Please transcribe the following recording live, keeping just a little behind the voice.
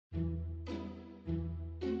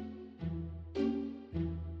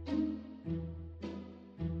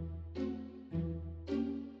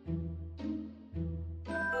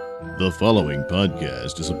The following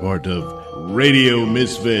podcast is a part of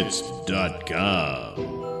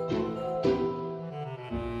RadioMisfits.com.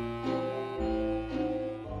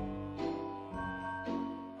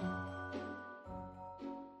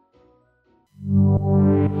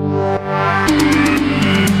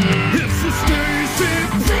 It's the Stacy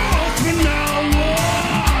Prussman Hour.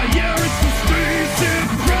 Yeah, it's the Stacy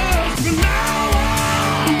Prussman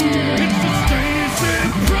Hour. It's the Stacy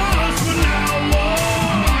Prussman Hour.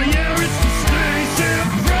 Yeah, it's the Stacy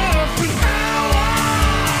Prussman Hour.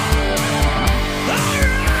 All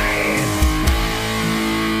right.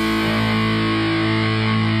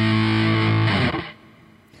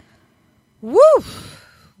 Woo!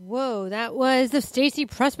 Whoa, that was the Stacy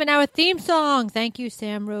Prussman Hour theme song. Thank you,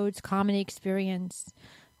 Sam Rhodes, Comedy Experience,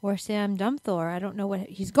 or Sam Dumthor. I don't know what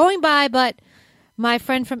he's going by, but my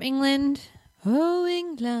friend from England. Oh,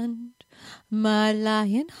 England, my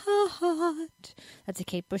lion heart. That's a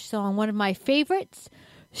Kate Bush song, one of my favorites.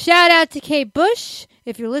 Shout out to Kate Bush,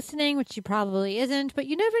 if you're listening, which she probably isn't, but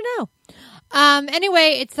you never know.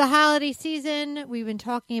 Anyway, it's the holiday season. We've been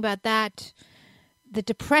talking about that. The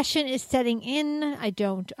depression is setting in. I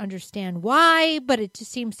don't understand why, but it just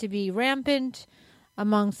seems to be rampant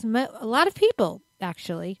amongst a lot of people,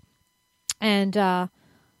 actually. And I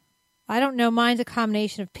don't know. Mine's a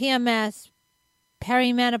combination of PMS,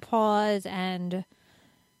 perimenopause, and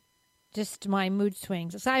just my mood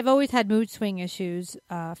swings. So I've always had mood swing issues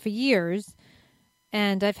for years.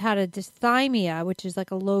 And I've had a dysthymia, which is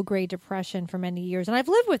like a low-grade depression for many years. And I've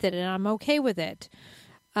lived with it, and I'm okay with it.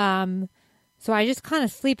 So I just kind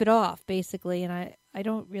of sleep it off, basically, and I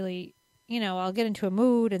don't really, I'll get into a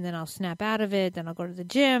mood, and then I'll snap out of it, then I'll go to the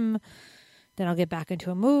gym, then I'll get back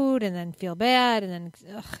into a mood, and then feel bad, and then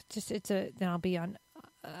then I'll be on,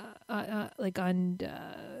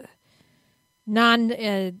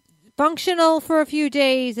 non-functional for a few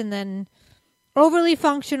days, and then overly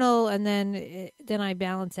functional, and then I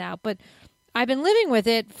balance out. But I've been living with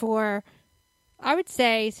it for, I would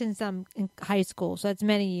say, since I'm in high school, so that's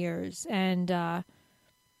many years, and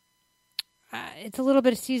it's a little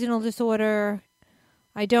bit of seasonal disorder.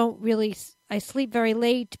 I sleep very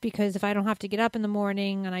late because if I don't have to get up in the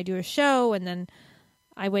morning and I do a show and then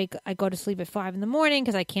I go to sleep at 5 in the morning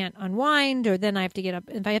because I can't unwind, or then I have to get up.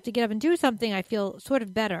 If I have to get up and do something, I feel sort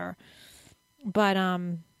of better. But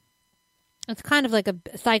it's kind of like a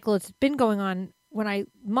cycle. It's been going on. When I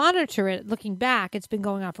monitor it, looking back, it's been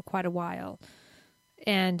going on for quite a while.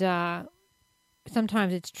 And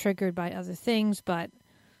sometimes it's triggered by other things, but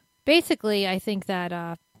basically I think that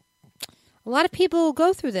a lot of people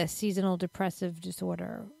go through this seasonal depressive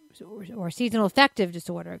disorder or seasonal affective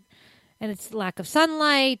disorder. And it's lack of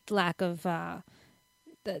sunlight, lack of,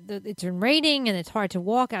 it's been raining and it's hard to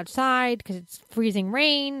walk outside because it's freezing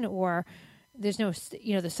rain, or there's no,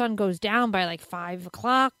 the sun goes down by like 5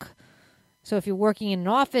 o'clock. So if you're working in an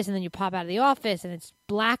office and then you pop out of the office and it's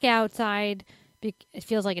black outside, it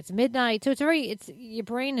feels like it's midnight. So your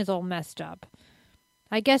brain is all messed up.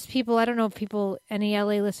 I guess I don't know if any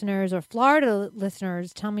LA listeners or Florida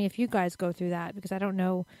listeners, tell me if you guys go through that, because I don't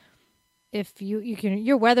know if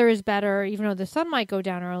your weather is better, even though the sun might go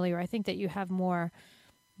down earlier. I think that you have more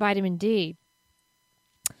vitamin D.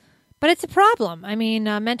 But it's a problem. I mean,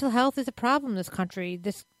 mental health is a problem in this country.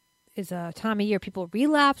 This is a time of year people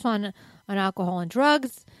relapse on alcohol and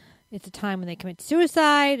drugs. It's a time when they commit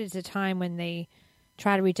suicide. It's a time when they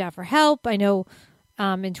try to reach out for help. I know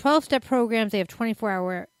in 12-step programs, they have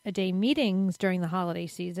 24-hour-a-day meetings during the holiday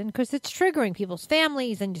season because it's triggering people's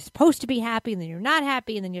families, and you're supposed to be happy, and then you're not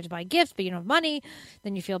happy, and then you have to buy gifts, but you don't have money.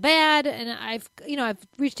 Then you feel bad. And I've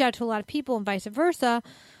reached out to a lot of people and vice versa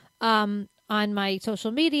on my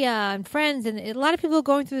social media and friends, and a lot of people are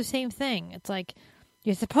going through the same thing. It's like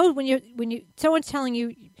you're supposed when someone's telling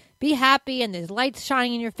you be happy, and there's lights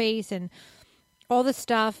shining in your face and all this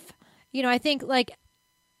stuff. I think like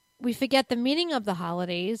we forget the meaning of the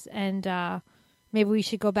holidays, and maybe we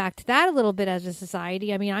should go back to that a little bit as a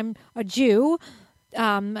society. I mean, I'm a Jew,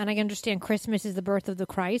 and I understand Christmas is the birth of the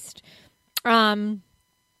Christ, and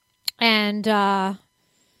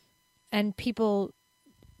people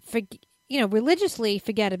religiously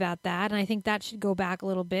forget about that, and I think that should go back a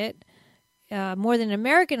little bit. More than an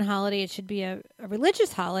American holiday, it should be a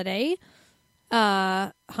religious holiday.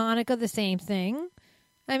 Hanukkah, the same thing.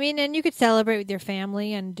 I mean, and you could celebrate with your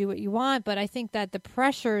family and do what you want, but I think that the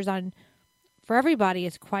pressures for everybody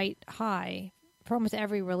is quite high, for almost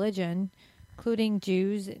every religion, including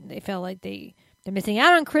Jews. They feel like they're missing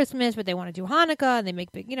out on Christmas, but they want to do Hanukkah, and they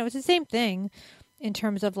make big, it's the same thing in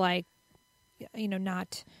terms of like,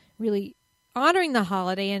 not really honoring the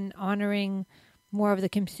holiday and honoring more of the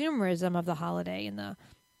consumerism of the holiday and the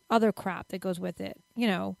other crap that goes with it,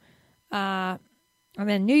 and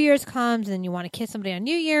then New Year's comes, and then you want to kiss somebody on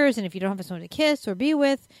New Year's, and if you don't have someone to kiss or be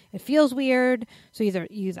with, it feels weird. So you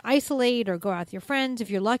either isolate or go out with your friends if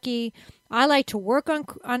you're lucky. I like to work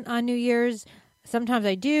on New Year's. Sometimes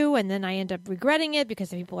I do, and then I end up regretting it because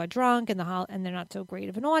the people are drunk and they're not so great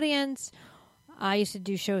of an audience. I used to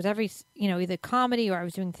do shows either comedy or I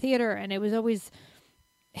was doing theater, and it was always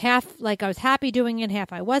half like I was happy doing it,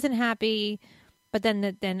 half I wasn't happy. But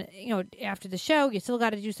then after the show, you still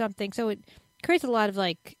got to do something. So it creates a lot of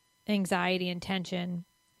like anxiety and tension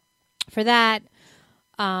for that.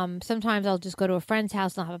 Sometimes I'll just go to a friend's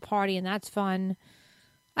house and I'll have a party, and that's fun.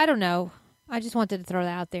 I don't know. I just wanted to throw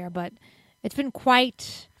that out there, but it's been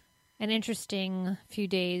quite an interesting few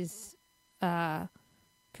days for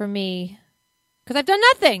me because I've done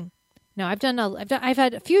nothing. No, I've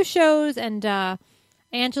had a few shows, and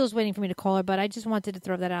Angela's waiting for me to call her, but I just wanted to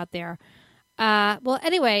throw that out there. Well,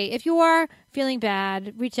 anyway, if you are feeling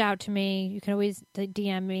bad, reach out to me. You can always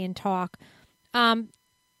DM me and talk.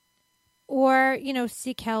 Or,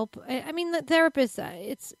 seek help. I mean, the therapist,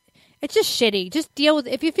 it's just shitty. Just deal with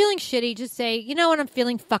it. If you're feeling shitty, just say, you know what, I'm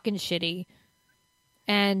feeling fucking shitty,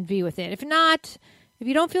 and be with it. If you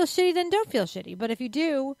don't feel shitty, then don't feel shitty. But if you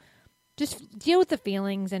do, just deal with the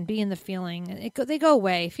feelings and be in the feeling. They go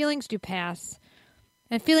away. Feelings do pass.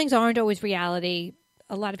 And feelings aren't always reality.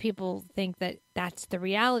 A lot of people think that that's the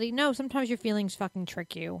reality. No, sometimes your feelings fucking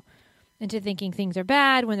trick you into thinking things are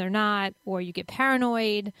bad when they're not, or you get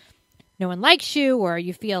paranoid, no one likes you, or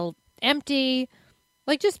you feel empty.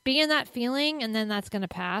 Like, just be in that feeling, and then that's going to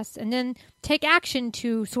pass. And then take action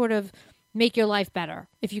to sort of make your life better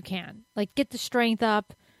if you can. Like, get the strength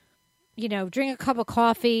up, drink a cup of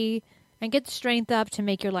coffee and get the strength up to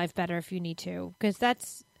make your life better if you need to. Because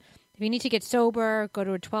if you need to get sober, go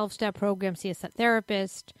to a 12-step program, see a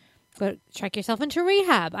therapist, go check yourself into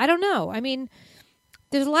rehab. I don't know. I mean,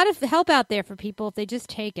 there's a lot of help out there for people if they just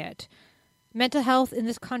take it. Mental health in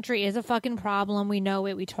this country is a fucking problem. We know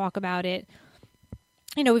it. We talk about it.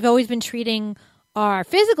 We've always been treating our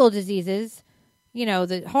physical diseases,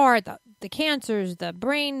 the heart, the cancers, the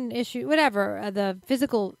brain issue, whatever, the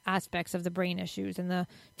physical aspects of the brain issues, and the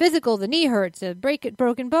knee hurts, the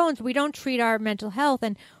broken bones. We don't treat our mental health,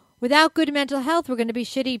 and without good mental health, we're going to be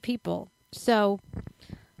shitty people. So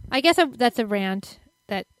I guess that's a rant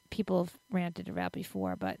that people have ranted about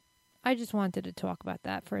before, but I just wanted to talk about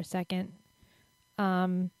that for a second.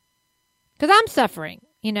 Because I'm suffering,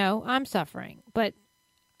 I'm suffering, but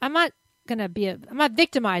I'm not I'm not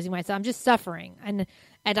victimizing myself. I'm just suffering. And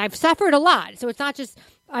I've suffered a lot. So it's not just,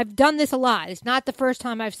 I've done this a lot. It's not the first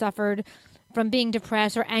time I've suffered from being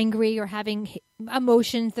depressed or angry or having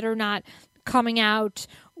emotions that are not coming out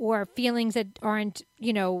or feelings that aren't,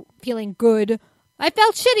 feeling good. I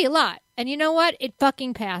felt shitty a lot. And you know what? It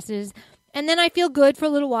fucking passes. And then I feel good for a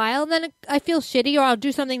little while. And then I feel shitty, or I'll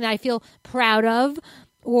do something that I feel proud of,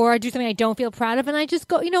 or I do something I don't feel proud of. And I just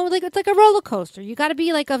go, like it's like a roller coaster. You got to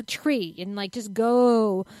be like a tree and like just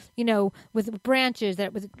go, with branches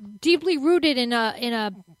that was deeply rooted in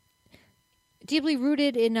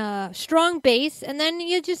a strong base. And then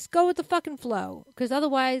you just go with the fucking flow, because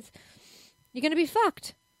otherwise you're going to be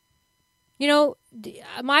fucked.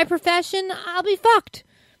 My profession, I'll be fucked.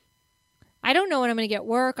 I don't know when I'm going to get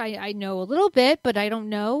work. I know a little bit, but I don't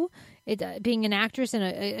know. Being an actress and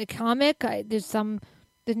a comic, there's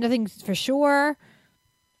nothing for sure.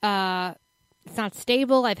 It's not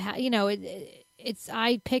stable. I've had,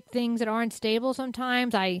 I pick things that aren't stable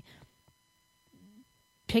sometimes. I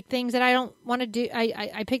pick things that I don't want to do.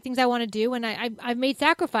 I pick things I want to do, and I've made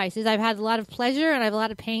sacrifices. I've had a lot of pleasure, and I have a lot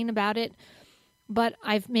of pain about it. But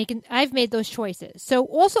I've made those choices. So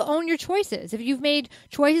also own your choices. If you've made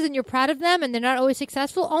choices and you're proud of them and they're not always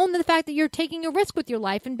successful, own the fact that you're taking a risk with your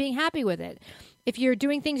life and being happy with it. If you're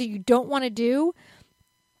doing things that you don't want to do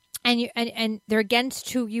and they're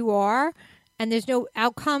against who you are, and there's no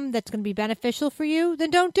outcome that's going to be beneficial for you, then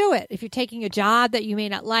don't do it. If you're taking a job that you may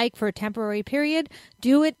not like for a temporary period,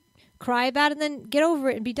 do it, cry about it, and then get over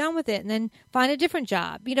it and be done with it, and then find a different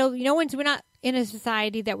job. We're not in a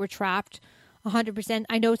society that we're trapped 100%.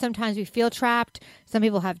 I know sometimes we feel trapped. Some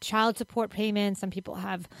people have child support payments. Some people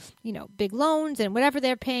have, big loans and whatever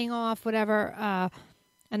they're paying off, whatever.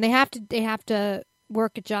 And they have to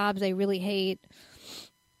work at jobs they really hate.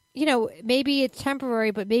 Maybe it's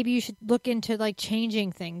temporary, but maybe you should look into like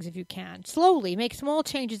changing things if you can. Slowly, make small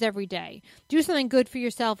changes every day. Do something good for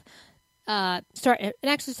yourself. Start an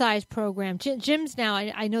exercise program. Gyms now,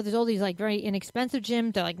 I know there's all these like very inexpensive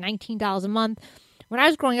gyms. They're like $19 a month. When I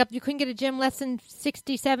was growing up, you couldn't get a gym less than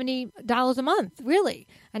 $60, $70 a month, really.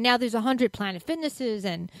 And now there's 100 Planet Fitnesses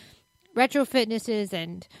and retro fitnesses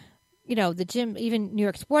and, the gym, even New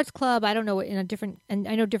York Sports Club. I don't know, and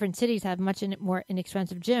I know different cities have much more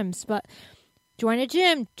inexpensive gyms, but join a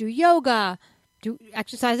gym, do yoga, do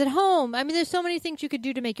exercise at home. I mean, there's so many things you could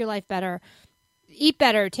do to make your life better. Eat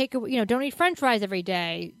better. Don't eat French fries every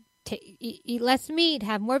day. Eat less meat.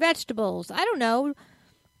 Have more vegetables. I don't know.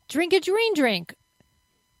 Drink a green drink.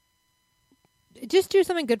 Just do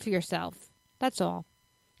something good for yourself. That's all.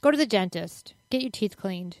 Go to the dentist. Get your teeth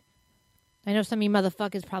cleaned. I know some of you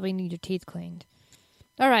motherfuckers probably need your teeth cleaned.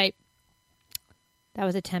 All right. That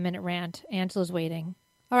was a 10-minute rant. Angela's waiting.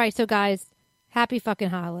 All right, so guys, happy fucking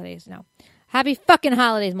holidays. No. Happy fucking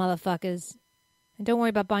holidays, motherfuckers. And don't worry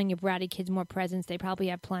about buying your bratty kids more presents. They probably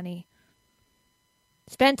have plenty.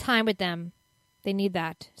 Spend time with them. They need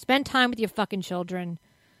that. Spend time with your fucking children.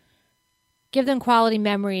 Give them quality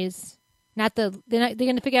memories. They're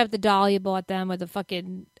going to figure out the doll you bought them or the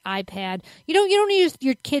fucking iPad. You don't need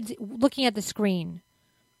your kids looking at the screen.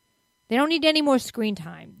 They don't need any more screen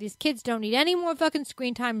time. These kids don't need any more fucking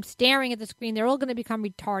screen time staring at the screen. They're all going to become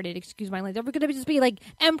retarded. Excuse my language. They're going to just be like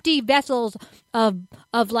empty vessels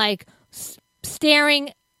of like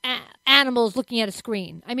staring animals looking at a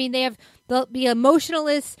screen. I mean, they'll be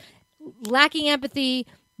emotionless, lacking empathy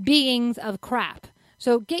beings of crap.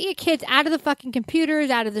 So get your kids out of the fucking computers,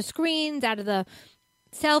 out of the screens, out of the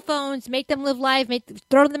cell phones. Make them live life.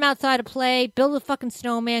 Throw them outside to play. Build a fucking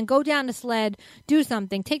snowman. Go down a sled. Do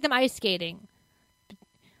something. Take them ice skating.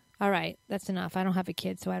 All right, that's enough. I don't have a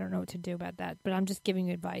kid, so I don't know what to do about that. But I'm just giving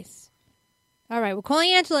you advice. All right, we're calling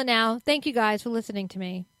Angela now. Thank you guys for listening to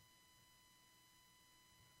me.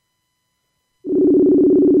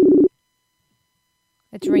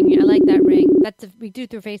 It's ringing. I like that ring. We do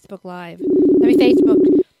through Facebook Live. Facebook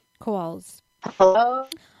calls. Hello?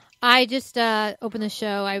 I just opened the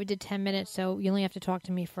show. I did 10 minutes, so you only have to talk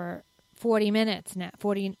to me for 40 minutes now.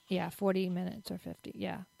 40 minutes or 50.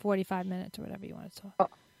 Yeah, 45 minutes or whatever you want to talk. Oh.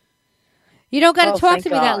 You don't got to talk to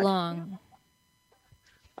me God. that long.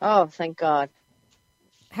 Oh, thank God.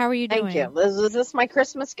 How are you doing? Thank you. Is this my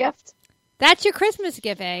Christmas gift? That's your Christmas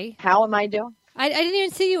gift, eh? How am I doing? I didn't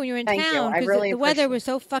even see you when you were in Thank town because the weather was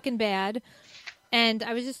so fucking bad. And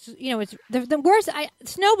I was just, it's the worst.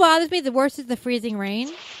 Snow bothers me. The worst is the freezing rain.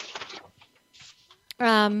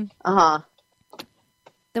 The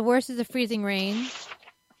worst is the freezing rain.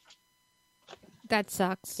 That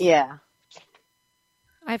sucks. Yeah.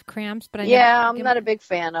 I have cramps, but I'm not a big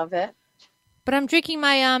fan of it. But I'm drinking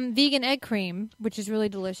my vegan egg cream, which is really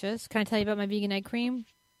delicious. Can I tell you about my vegan egg cream?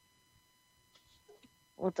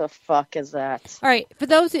 What the fuck is that? All right. For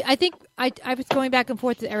those, I think I was going back and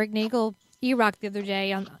forth with Eric Nagel, E-Rock the other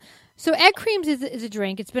day. So egg creams is a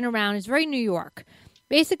drink. It's been around. It's very New York.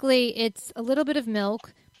 Basically, it's a little bit of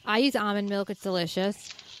milk. I use almond milk. It's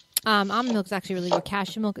delicious. Almond milk is actually really good.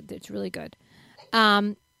 Cashew milk, it's really good.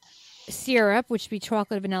 Syrup, which would be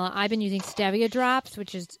chocolate or vanilla. I've been using stevia drops,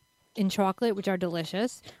 which is in chocolate, which are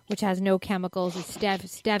delicious, which has no chemicals. It's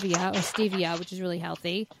stevia or stevia, which is really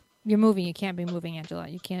healthy. You're moving. You can't be moving, Angela.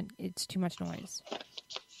 You can't. It's too much noise.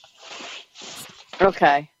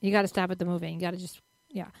 Okay. You got to stop with the moving. You got to just,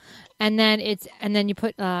 yeah. And then you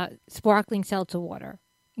put sparkling seltzer water,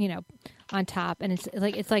 on top, and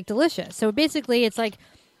it's like delicious. So basically, it's like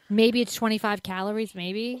maybe it's 25 calories,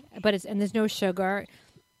 maybe, but there's no sugar,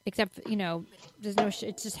 except there's no.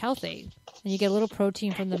 It's just healthy, and you get a little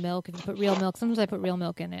protein from the milk. If you put real milk, sometimes I put real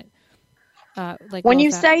milk in it. When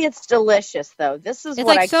you say it's delicious, though, this is it's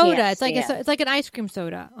what like I soda. can't It's like an ice cream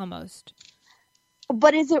soda almost.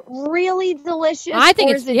 But is it really delicious? I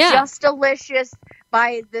think is it just delicious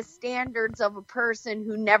by the standards of a person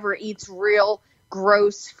who never eats real,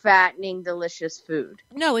 gross, fattening, delicious food?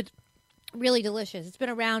 No, it's really delicious. It's been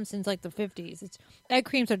around since like the 50s. Egg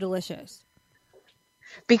creams are delicious.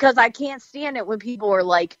 Because I can't stand it when people are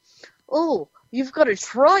like, "Oh, you've got to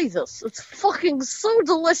try this. It's fucking so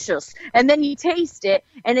delicious." And then you taste it,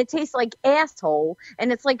 and it tastes like asshole.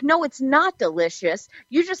 And it's like, no, it's not delicious.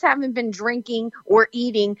 You just haven't been drinking or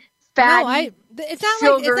eating fatty, it's not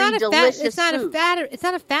sugary, like, delicious food. It's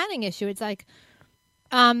not a fattening issue. It's like,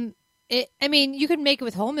 you could make it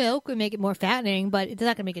with whole milk and make it more fattening, but it's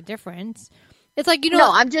not going to make a difference. It's like,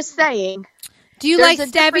 No, I'm just saying. Do you like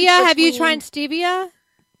stevia? Have you tried stevia?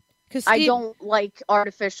 I don't like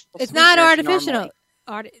artificial. It's not artificial.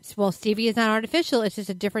 Normally. Well, stevia is not artificial. It's just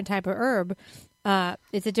a different type of herb.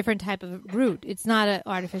 It's a different type of root. It's not an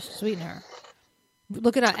artificial sweetener.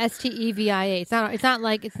 Look it up. Stevia.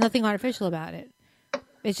 It's nothing artificial about it.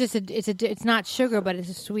 It's just it's not sugar, but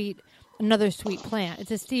it's another sweet plant.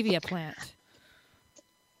 It's a stevia plant.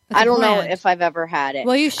 I don't know plant. if I've ever had it.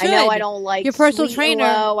 Well, you should. I know I don't like your personal Sweet trainer.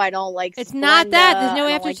 and Low. I don't like. It's not that. There's no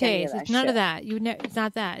Splenda. I don't like any aftertaste. of that It's none shit. of that. It's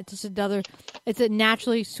not that. It's just another. It's a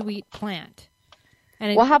naturally sweet plant.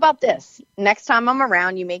 And Well, how about this? Next time I'm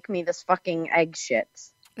around, you make me this fucking egg shit.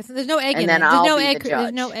 there's no egg and in then it. There's I'll no be the egg. There's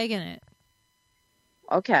judge. no egg in it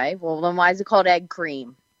Okay. Well, then why is it called egg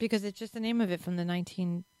cream? because it's just the name of it from the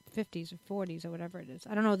 1950s or 40s or whatever it is.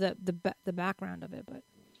 I don't know the background of it, but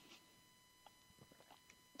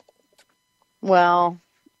Well,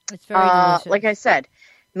 it's very delicious. like I said,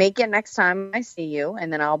 make it next time I see you,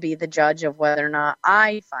 and then I'll be the judge of whether or not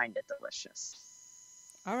I find it delicious.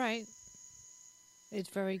 All right, it's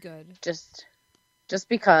very good. Just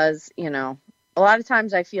because, a lot of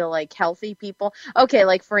times I feel like healthy people. Okay,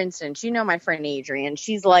 like for instance, my friend Adrienne.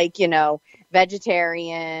 She's like,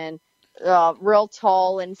 vegetarian, real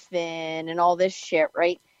tall and thin, and all this shit,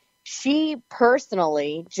 right? She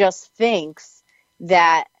personally just thinks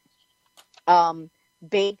that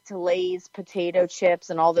baked Lay's potato chips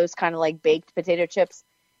and all those kind of like baked potato chips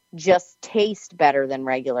just taste better than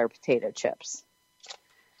regular potato chips.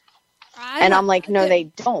 I'm like, no, they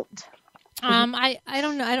don't. I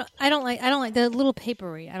don't know. I don't like the little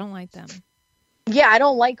papery. I don't like them. Yeah, I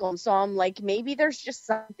don't like them. So I'm like, maybe there's just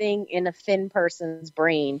something in a thin person's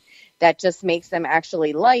brain that just makes them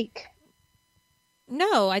actually like.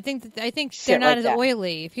 No, I think they're Shit not like as that.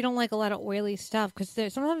 oily. If you don't like a lot of oily stuff, because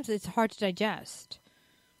sometimes it's hard to digest.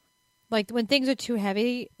 Like when things are too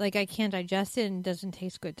heavy, like I can't digest it and it doesn't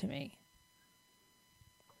taste good to me.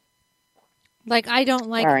 Like I don't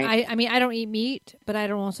like. All right. I mean, I don't eat meat, but I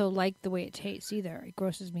don't also like the way it tastes either. It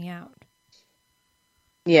grosses me out.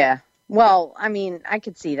 Yeah. Well, I mean, I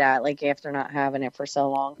could see that. Like after not having it for so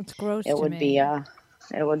long, It's gross. it to would me. be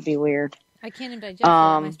it would be weird. I can't even digest it.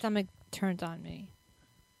 My stomach turns on me.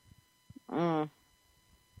 Mm.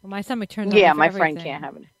 Well, my stomach turns on me. Yeah, for my friend everything. can't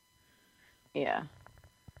have it. Yeah.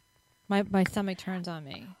 My stomach turns on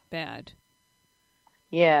me bad.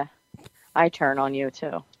 Yeah. I turn on you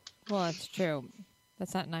too. Well, that's true.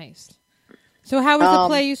 That's not nice. So how was the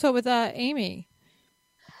play you saw with Amy?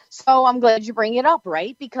 So I'm glad you bring it up,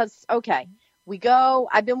 right? Because, okay,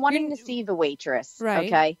 I've been wanting to see The Waitress, Right.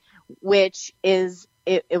 okay, which is,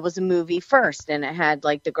 it was a movie first, and it had,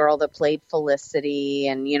 like, the girl that played Felicity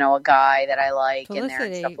and, a guy that I like in there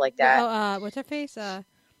and stuff like that. Oh, what's her face? I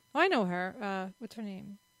know her. What's her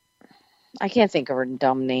name? I can't think of her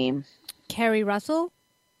dumb name. Carrie Russell?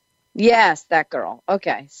 Yes, that girl.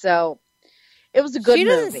 Okay, so it was a good movie. She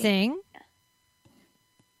doesn't sing.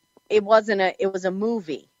 It was a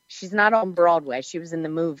movie. She's not on Broadway. She was in the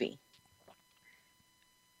movie.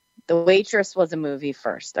 The Waitress was a movie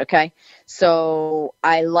first, okay? So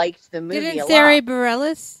I liked the movie Didn't a Sarah lot.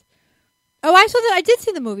 Bareilles? Oh, I saw that. I did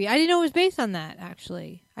see the movie. I didn't know it was based on that,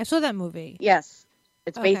 actually. I saw that movie. Yes,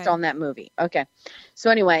 it's based Okay. on that movie. Okay. So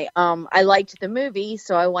anyway, I liked the movie,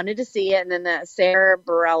 so I wanted to see it. And then that Sarah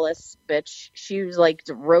Bareilles bitch, she was like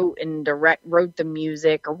wrote the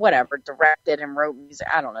music or whatever, directed and wrote music.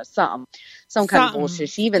 I don't know, some kind of Something. bullshit.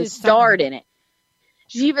 She even Just starred in it.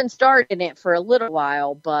 She even starred in it for a little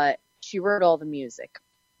while, but she wrote all the music.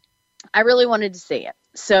 I really wanted to see it.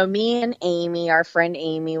 So me and Amy, our friend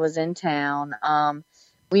Amy, was in town.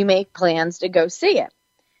 We make plans to go see it.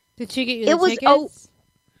 Did she get you It the was- tickets?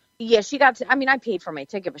 Yeah, she got to, I mean, I paid for my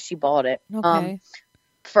ticket, but she bought it Okay.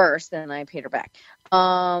 first, and I paid her back.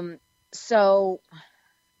 So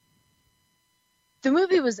the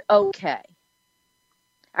movie was okay.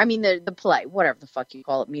 I mean, the play, whatever the fuck you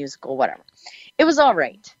call it, musical, whatever. It was all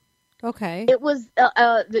right. Okay. It was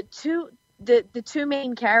the two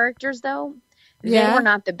main characters, though. Yeah. They were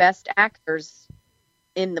not the best actors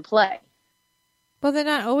in the play Well, they're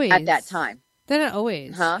not always. at that time. They're not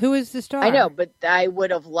always. Huh? Who is the star? I know, but I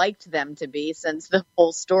would have liked them to be, since the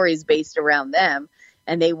whole story is based around them,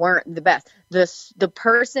 and they weren't the best. The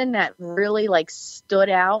person that really like stood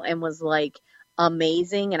out and was like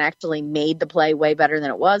amazing and actually made the play way better than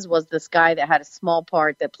it was this guy that had a small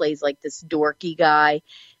part that plays like this dorky guy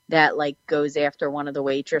that like goes after one of the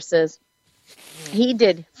waitresses. He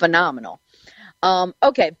did phenomenal.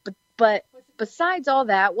 Okay, but besides all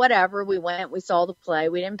that, whatever, we went, we saw the play.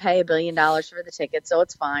 We didn't pay $1 billion for the ticket, so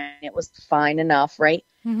it's fine. It was fine enough, right?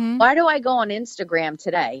 Mm-hmm. Why do I go on Instagram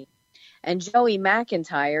today and Joey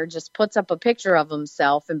McIntyre just puts up a picture of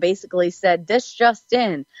himself and basically said, "This just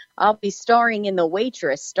in, I'll be starring in The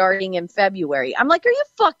Waitress starting in February." I'm like, are you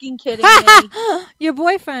fucking kidding me? Your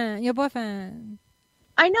boyfriend.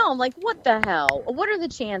 I know. I'm like, what the hell? What are the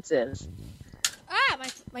chances? Ah,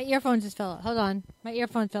 my earphone just fell out. Hold on. My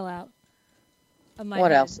earphone fell out. Of my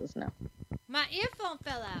What head. else is new? My earphone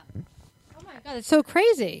fell out. Oh my god, it's so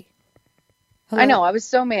crazy. Hello? I know. I was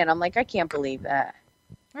so mad. I'm like, I can't believe that.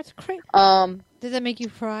 That's crazy. Did that make you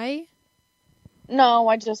cry? No,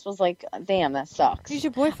 I just was like, damn, that sucks. He's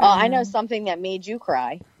your boyfriend. I know now. something that made you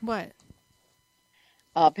cry. What?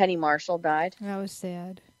 Penny Marshall died. That was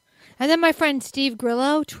sad. And then my friend Steve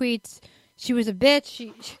Grillo tweets, she was a bitch.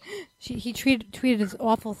 He tweeted this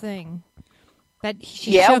awful thing. That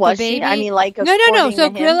she Yeah, shook was a baby. she? I mean, like, no. according So to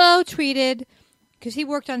him- Grillo tweeted, because he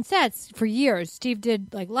worked on sets for years. Steve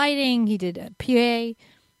did like lighting. He did PA.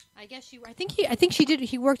 I guess I think she did.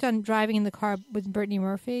 He worked on driving in the car with Brittany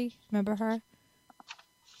Murphy. Remember her?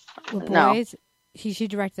 With No. boys. She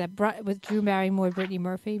directed that with Drew Barrymore, Brittany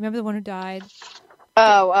Murphy. Remember the one who died?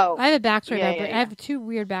 Oh. I have a backstory Yeah, about her. yeah. I have two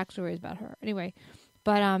weird backstories about her. Anyway,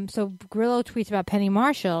 but so Grillo tweets about Penny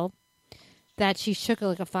Marshall that she shook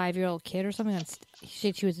like a 5-year-old kid or something.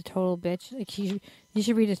 She was a total bitch. Like you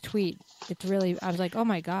should read his tweet. It's really. I was like, oh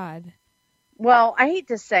my god. Well, I hate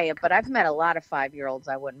to say it, but I've met a lot of 5-year-olds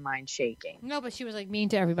I wouldn't mind shaking. No, but she was like mean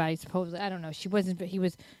to everybody. Supposedly, I don't know. She wasn't. But he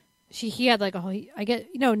was. He had like a whole. I get.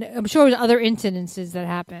 I'm sure there was other incidences that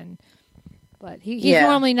happened. But he's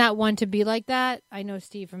normally not one to be like that. I know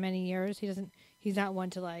Steve for many years. He's not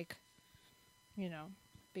one to like,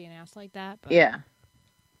 be an ass like that. But. Yeah.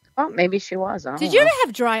 Well, maybe she was. I don't Did know. you ever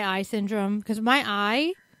have dry eye syndrome? Because my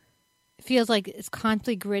eye feels like it's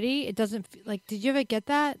constantly gritty. It doesn't like. Did you ever get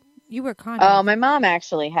that? You were conscious. My mom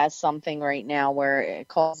actually has something right now where it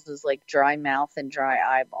causes like dry mouth and dry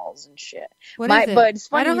eyeballs and shit. What is it? But it's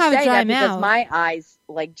funny I don't you have a say dry that because mouth. my eyes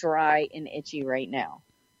like dry and itchy right now.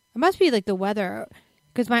 It must be like the weather.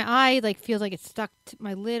 Because my eye like feels like it's stuck.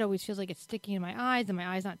 My lid always feels like it's sticking in my eyes, and my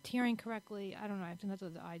eye's not tearing correctly. I don't know. I think that's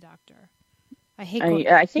with the eye doctor. I hate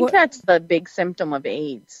I think that's the big symptom of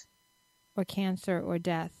AIDS. or cancer or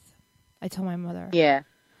death. I told my mother. Yeah.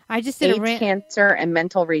 I just did AIDS, a rant. cancer, and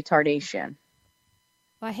mental retardation.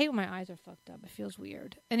 Well, I hate when my eyes are fucked up. It feels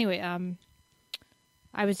weird. Anyway, I've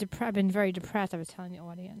been very depressed. I was telling the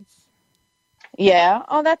audience. Yeah.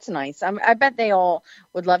 Oh, that's nice. I bet they all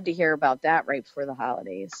would love to hear about that right before the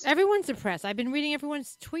holidays. Everyone's depressed. I've been reading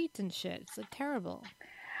everyone's tweets and shit. It's like terrible.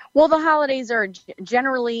 Well, the holidays are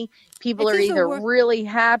generally people It's are just either a really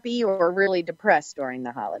happy or really depressed during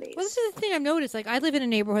the holidays. Well, this is the thing I've noticed. Like, I live in a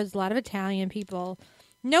neighborhood with a lot of Italian people.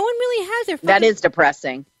 No one really has their fucking... That is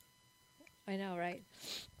depressing. I know, right?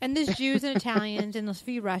 And there's Jews and Italians and there's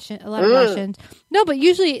a lot of Russians. No, but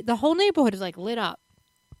usually the whole neighborhood is like lit up.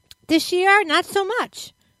 This year, not so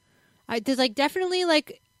much. There's like definitely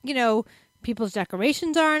like, people's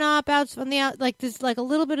decorations aren't up out on the out. Like there's like a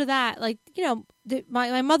little bit of that. Like,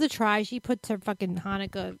 my mother tries. She puts her fucking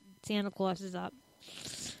Hanukkah Santa Clauses up.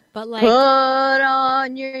 But like, Put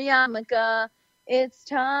on your yarmulke. It's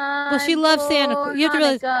time. well, she loves Santa for Claus. You have to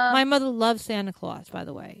realize, Hanukkah. my mother loves Santa Claus. By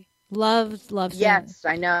the way, loves Santa. Yes,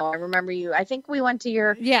 I know. I remember you. I think we went to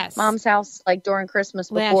your Yes. mom's house like during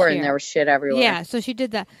Christmas Last before, and year. there was shit everywhere. Yeah, so she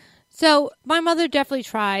did that. So my mother definitely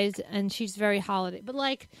tries, and she's very holiday. But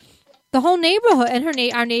like the whole neighborhood and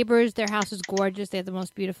our neighbors, their house is gorgeous. They have the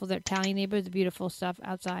most beautiful. Their Italian neighbors, the beautiful stuff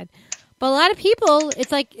outside. But a lot of people,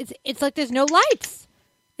 it's like there's no lights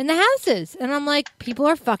in the houses, and I'm like, people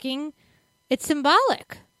are fucking. It's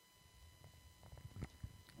symbolic.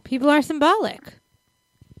 People are symbolic.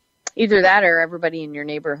 Either that or everybody in your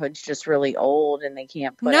neighborhood's just really old and they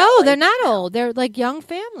can't put No, out they're lights. not old. They're like young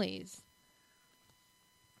families.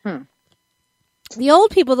 Hmm. The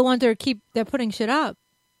old people, the ones that they're putting shit up.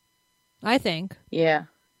 I think. Yeah.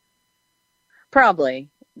 Probably.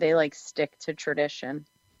 They like stick to tradition.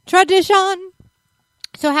 Tradition.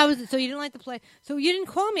 So how was it? So you didn't like the play? So you didn't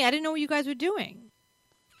call me. I didn't know what you guys were doing.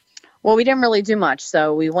 Well, we didn't really do much.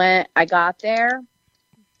 So we went, I got there.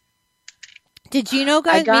 Did Gino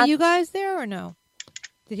meet you guys there or no?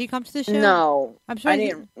 Did he come to the show? No. I'm sure I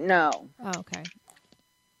didn't. No. Oh, okay.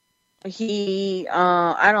 He,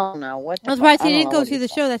 I don't know. What the I was surprised fuck- he I don't didn't know go what see the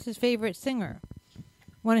he's show. That's his favorite singer.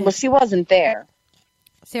 One of Well, his, she wasn't there.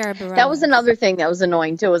 Sarah Bareilles. That was another thing that was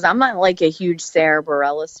annoying too. Is I'm not like a huge Sarah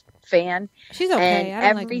Bareilles fan, She's okay. and I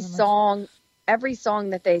don't like every her much. song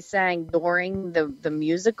that they sang during the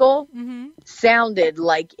musical Mm-hmm. sounded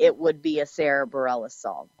like it would be a Sarah Bareilles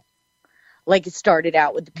song. Like it started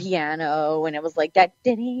out with the piano, and it was like that,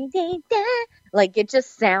 like it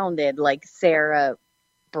just sounded like Sarah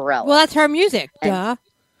Bareilles. Well, that's her music. And- Duh.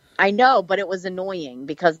 I know, but it was annoying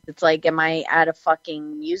because it's like, am I at a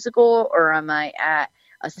fucking musical or am I at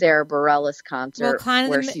a Sarah Bareilles concert Well, kind of.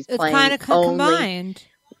 where It's she's kind playing of only combined.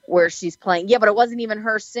 where she's playing? Yeah, but it wasn't even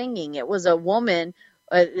her singing. It was a woman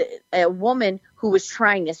who was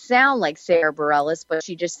trying to sound like Sarah Bareilles, but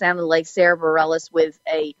she just sounded like Sarah Bareilles with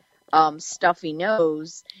a stuffy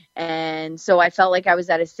nose. And so I felt like I was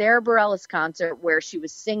at a Sarah Bareilles concert where she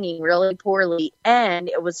was singing really poorly, and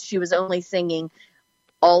she was only singing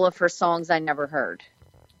all of her songs I never heard.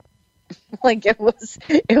 Like it was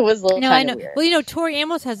a little kind of weird. Well, Tori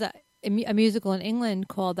Amos has a musical in England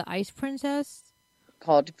called The Ice Princess.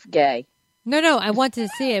 Called Gay. No, I wanted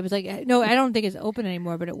to see it. It was like, no, I don't think it's open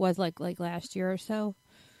anymore, but it was like last year or so.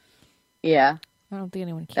 Yeah. I don't think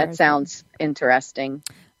anyone cares. That sounds interesting.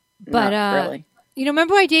 But not really.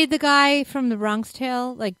 Remember I dated the guy from The Bronx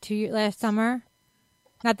Tale like last summer?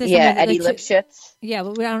 Not this summer. Eddie Lipschitz. Yeah,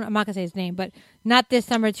 but I'm not gonna say his name, but not this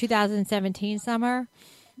summer, 2017 summer.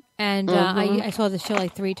 And I saw the show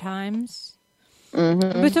like 3 times.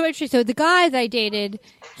 Mm-hmm. It was so interesting. So the guy that I dated,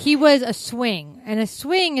 he was a swing, and a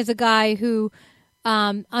swing is a guy who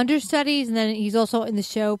understudies, and then he's also in the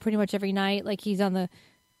show pretty much every night. Like he's on the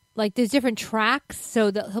there's different tracks,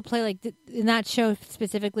 so that he'll play in that show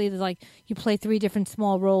specifically. There's you play 3 different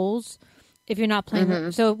small roles if you're not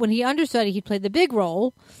playing. So when he understudied, he'd play the big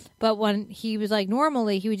role, but when he was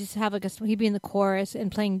normally, he would just have he'd be in the chorus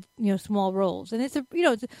and playing small roles, and it's a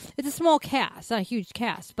small cast, not a huge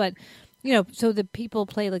cast, but. So the people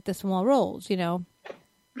play the small roles,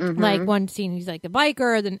 like one scene he's like a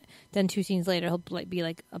biker, then 2 scenes later he'll be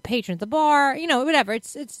like a patron at the bar, whatever.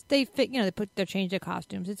 It's they fit, they change their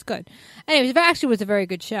costumes. It's good. Anyways, it actually was a very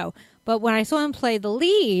good show. But when I saw him play the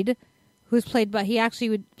lead, he actually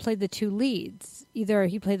would play the 2 leads. Either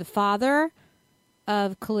he played the father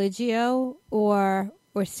of Coligio or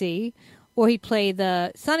C, or he played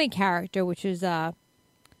the Sonny character, which is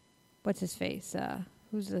what's his face?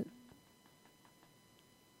 Who's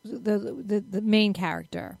the main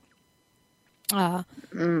character,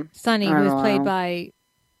 Sonny, who was played by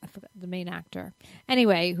I forgot the main actor.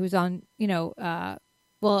 Anyway, who's on the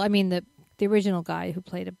original guy who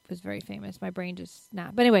played it was very famous. My brain just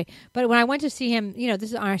snapped. But anyway, when I went to see him, this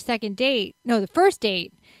is on our second date. No, the first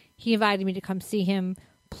date, he invited me to come see him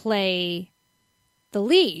play the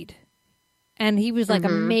lead, and he was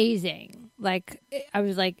amazing. I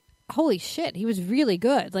was like, holy shit, he was really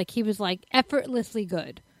good. He was effortlessly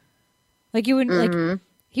good. You wouldn't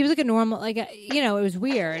he was a normal it was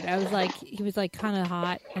weird. I was he was kind of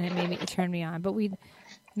hot, and it turned me on, but we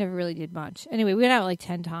never really did much. Anyway, we went out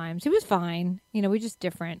 10 times. It was fine. We just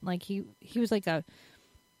different. He was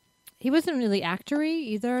he wasn't really actory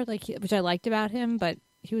either, which I liked about him, but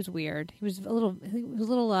he was weird. He was a little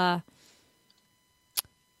I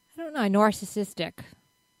don't know, narcissistic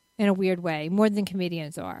in a weird way, more than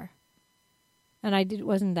comedians are. And I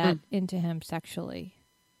wasn't that into him sexually.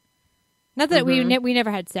 Not that we never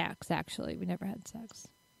had sex. Actually, we never had sex.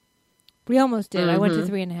 We almost did. I went to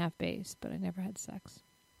 3.5 base, but I never had sex.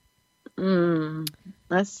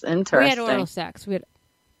 That's interesting. We had oral sex. We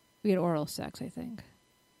had oral sex, I think.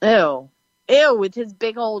 Ew, with his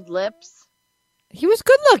big old lips. He was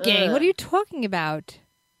good looking. Ugh. What are you talking about?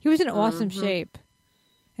 He was in awesome shape,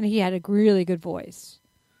 and he had a really good voice.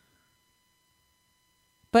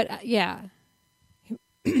 But yeah.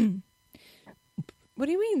 What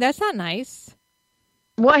do you mean? That's not nice.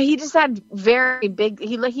 Well, he just had very big.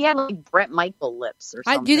 He had Bret Michael lips or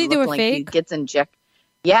something. Do you think they were fake? He gets injected.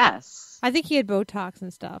 Yes. I think he had Botox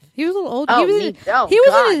and stuff. He was a little old.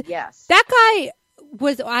 Yes. That guy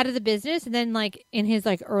was out of the business, and then in his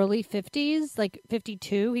early 50s,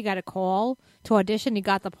 52, he got a call to audition. He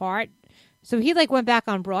got the part, so he went back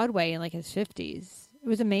on Broadway in his 50s. It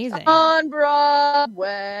was amazing. On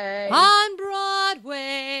Broadway.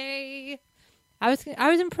 I was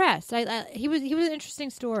impressed. He was an interesting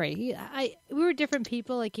story. We were different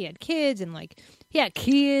people. He had kids and he had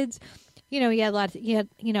kids. He had lots. And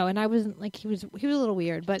I wasn't he was a little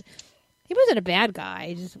weird, but he wasn't a bad guy.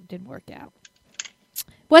 It just didn't work out.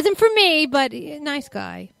 Wasn't for me, but nice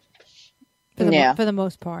guy. For the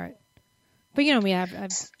most part. But me, I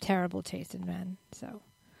have terrible taste in men. So.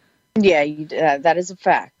 Yeah, that is a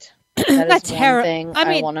fact. That is one thing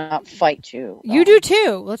I want to fight you. You do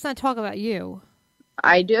too. Let's not talk about you.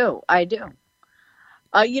 I do.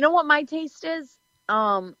 You know what my taste is?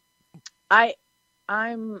 I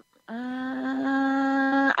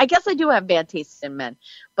guess I do have bad taste in men,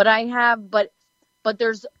 but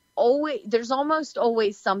there's almost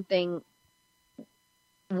always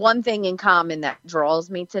one thing in common that draws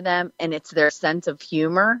me to them, and it's their sense of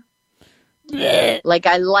humor. I like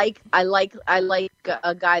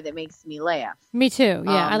a guy that makes me laugh. Me too.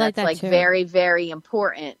 Yeah, I like that too. That's very, very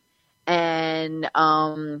important. And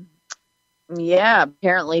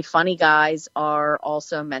apparently funny guys are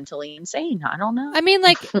also mentally insane. I don't know.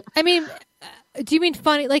 do you mean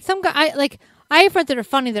funny? Some guy, I have friends that are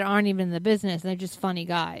funny that aren't even in the business, and they're just funny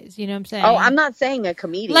guys. You know what I'm saying? Oh, I'm not saying a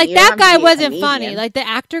comedian. Like You don't that have to guy be a wasn't comedian. funny. Like the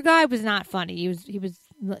actor guy was not funny. He was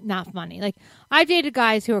not funny. Like I've dated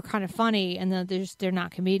guys who are kind of funny, and then they're not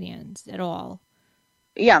comedians at all.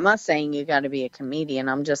 Yeah, I'm not saying you got to be a comedian.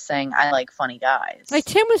 I'm just saying I like funny guys. Like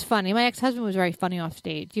Tim was funny. My ex-husband was very funny off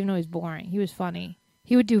stage, even though he was boring. He was funny.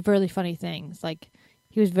 He would do really funny things. Like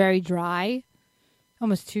he was very dry,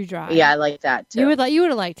 almost too dry. Yeah, I like that too. You would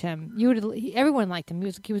have liked him. Everyone liked him.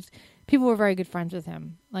 He was. People were very good friends with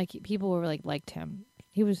him. Like people were liked him.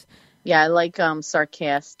 He was. Yeah, I like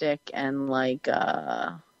sarcastic and like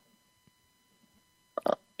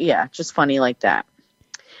yeah, just funny like that.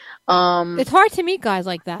 It's hard to meet guys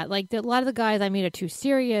like that. Like a lot of the guys I meet are too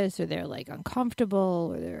serious, or they're like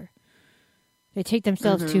uncomfortable, or they take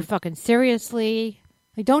themselves too fucking seriously.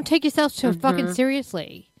 Like, don't take yourself too fucking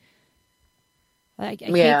seriously. I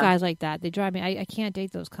hate guys like that. They drive me. I can't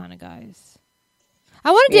date those kind of guys.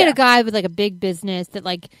 I want to date a guy with like a big business that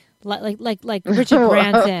like Richard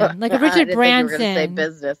Branson, like a Richard Branson, say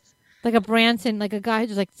business, like a Branson, like a guy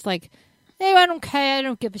who's like, it's like, hey, I don't care, I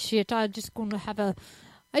don't give a shit. I'm just going to have a.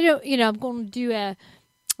 I'm going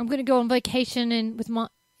to go on vacation and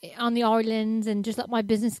on the islands and just let my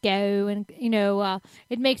business go. And,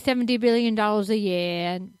 it makes $70 billion a year.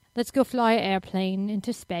 And let's go fly an airplane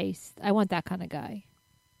into space. I want that kind of guy.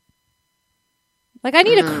 Like, I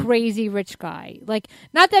need a crazy rich guy. Like,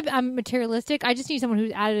 not that I'm materialistic. I just need someone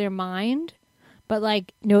who's out of their mind, but,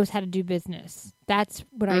 like, knows how to do business. That's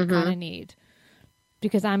what I kind of need.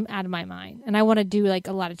 Because I'm out of my mind. And I want to do, like,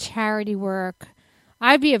 a lot of charity work.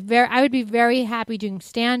 I would be very happy doing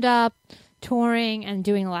stand-up, touring, and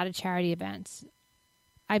doing a lot of charity events.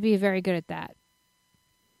 I'd be very good at that.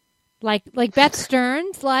 Like Beth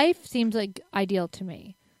Stern's life seems like ideal to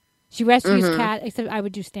me. She rescues cats, except I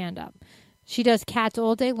would do stand-up. She does cats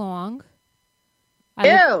all day long.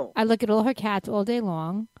 I look at all her cats all day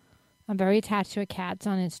long. I'm very attached to her cats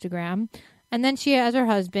on Instagram. And then she has her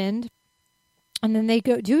husband. And then they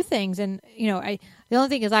go do things, and the only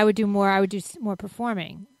thing is I would do more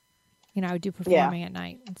performing. I would do performing at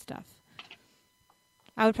night and stuff.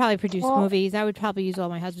 I would probably produce movies. I would probably use all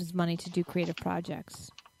my husband's money to do creative projects.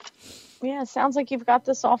 Yeah, it sounds like you've got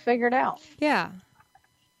this all figured out. Yeah.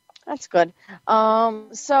 That's good.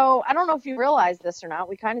 So I don't know if you realize this or not.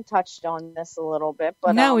 We kind of touched on this a little bit,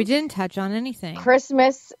 but no, we didn't touch on anything.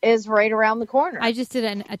 Christmas is right around the corner. I just did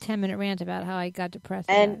a 10-minute rant about how I got depressed.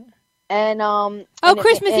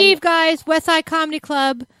 Christmas Eve, guys, Westside Comedy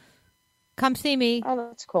Club, come see me. Oh,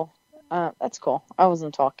 that's cool. That's cool. I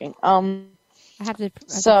wasn't talking. I have to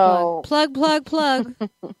plug.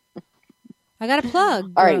 I got a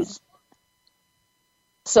plug. All right.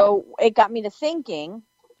 So it got me to thinking.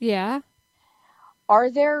 Yeah. Are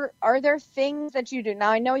there things that you do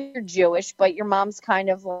now? I know you're Jewish, but your mom's kind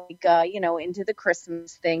of like into the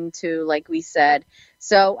Christmas thing too, like we said.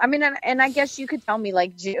 So I mean, and I guess you could tell me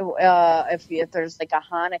like if there's like a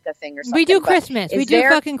Hanukkah thing or something. We do Christmas. We do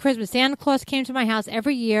fucking Christmas. Santa Claus came to my house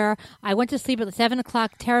every year. I went to sleep at 7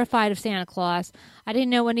 o'clock, terrified of Santa Claus. I didn't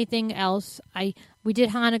know anything else. We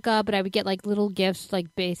did Hanukkah, but I would get like little gifts,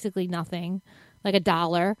 like basically nothing, like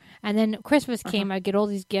 $1. And then Christmas came, I'd get all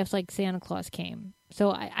these gifts like Santa Claus came.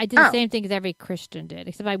 So I did the same thing as every Christian did,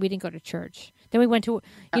 except we didn't go to church. Then we went to,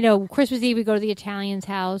 Christmas Eve, we go to the Italian's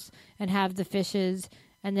house and have the fishes.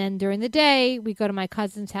 And then during the day, we go to my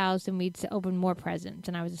cousin's house and we'd open more presents.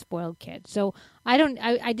 And I was a spoiled kid. So I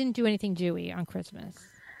didn't do anything Jewy on Christmas.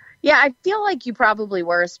 Yeah, I feel like you probably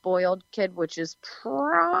were a spoiled kid, which is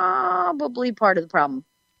probably part of the problem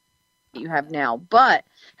you have now. But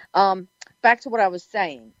back to what I was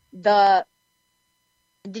saying.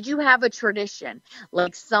 Did you have a tradition,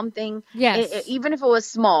 like something? Yes. Even if it was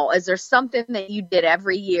small, is there something that you did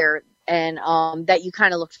every year and that you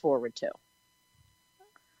kind of looked forward to?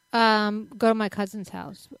 Go to my cousin's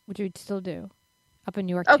house, which we'd still do, up in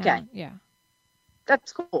Yorktown. Okay. Yeah.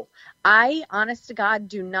 That's cool. I, honest to God,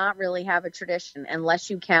 do not really have a tradition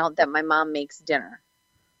unless you count that my mom makes dinner.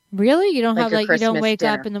 Really? You don't have a you don't wake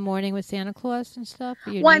dinner. up in the morning with Santa Claus and stuff?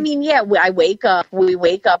 I mean, yeah, we wake up and we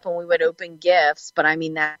would open gifts, but I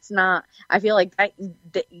mean, that's not, I feel like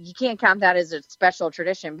that you can't count that as a special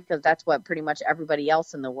tradition because that's what pretty much everybody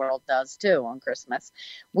else in the world does too on Christmas.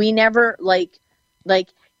 We never like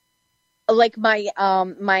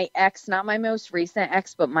my ex, not my most recent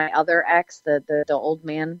ex, but my other ex, the old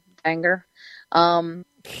man banger,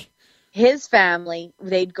 his family,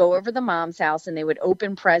 they'd go over the mom's house and they would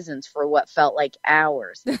open presents for what felt like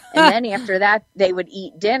hours. And then after that, they would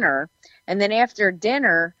eat dinner. And then after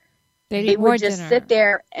dinner, they would just sit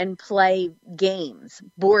there and play games,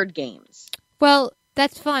 board games. Well,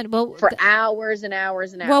 That's fun. Well, for hours and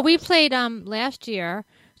hours and hours. well, we played last year.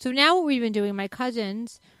 So now what we've been doing, my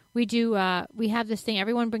cousins, we do we have this thing.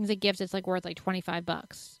 Everyone brings a gift that's like worth like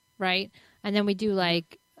 $25, right? And then we do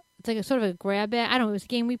like it's like a sort of a grab bag. I don't know. It was a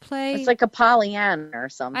game we play. It's like a Pollyanna or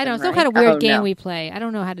something. I don't know. Right? Some kind of weird game no. we play. I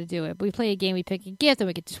don't know how to do it. But we play a game. We pick a gift and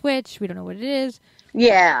we get to switch. We don't know what it is.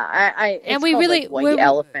 Yeah, it's And we called, really, like, White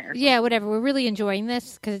Elephant. Or something. yeah, whatever. We're really enjoying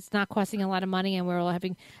this because it's not costing a lot of money, and we're all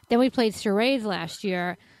having. Then we played charades last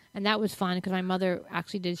year, and that was fun because my mother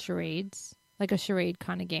actually did charades, like a charade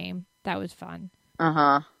kind of game. That was fun.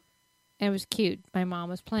 And it was cute. My mom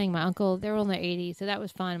was playing. My uncle, they're all in their 80s, so that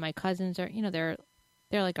was fun. My cousins are,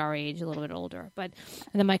 they're like our age, a little bit older, and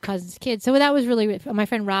then my cousin's kids. So that was really. My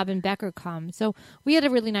friend Robin Becker comes, so we had a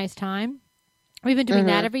really nice time. We've been doing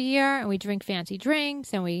that every year, and we drink fancy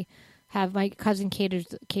drinks, and we have my cousin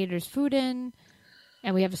caters food in,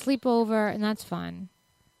 and we have a sleepover, and that's fun.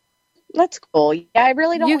 That's cool. Yeah, I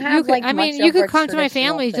really don't have like. I mean, much you of could a come to my traditional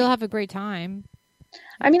family; thing. you'll have a great time.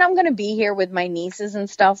 I mean, I'm going to be here with my nieces and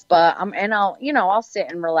stuff, but I'll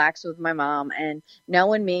sit and relax with my mom. And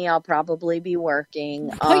knowing me, I'll probably be working.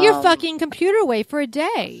 Put your fucking computer away for a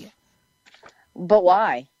day. But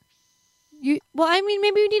why? I mean,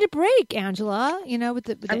 maybe you need a break, Angela.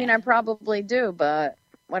 I mean, I probably do, but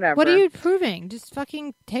whatever. What are you proving? Just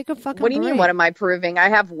fucking take a fucking. What do you break. mean? What am I proving? I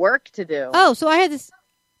have work to do. Oh, so I had this.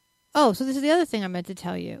 Oh, so this is the other thing I meant to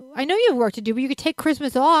tell you. I know you have work to do, but you could take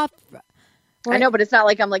Christmas off. I know, but it's not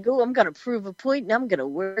like I'm like, oh, I'm going to prove a point and I'm going to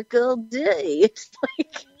work all day. It's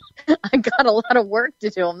like I got a lot of work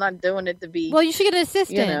to do. I'm not doing it to be. Well, you should get an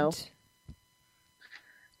assistant.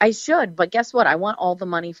 I should, but guess what? I want all the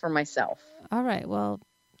money for myself. All right. Well,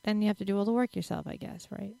 then you have to do all the work yourself, I guess,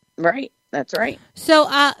 right? Right. That's right. So,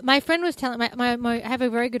 my friend was telling I have a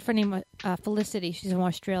very good friend named Felicity. She's from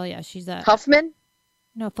Australia. She's a Huffman.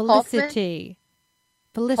 No, Felicity.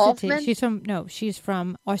 Felicity. Hoffman? She's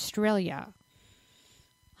from Australia.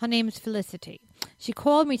 Her name is Felicity. She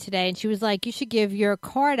called me today and she was like, you should give your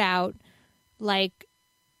card out, like,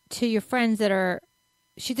 to your friends that are.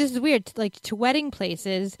 This is weird, like to wedding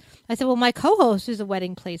places. I said, well, my co-host is a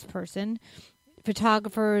wedding place person,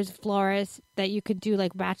 photographers, florists, that you could do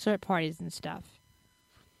like bachelorette parties and stuff.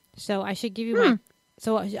 So I should give you my.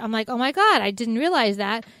 So I'm like, oh my God, I didn't realize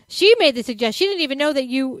that. She made the suggestion. She didn't even know that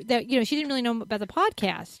she didn't really know about the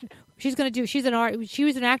podcast. She's she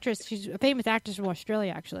was an actress. She's a famous actress from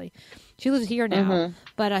Australia, actually. She lives here now,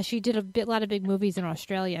 but she did a lot of big movies in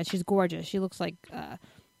Australia. She's gorgeous. She looks like, I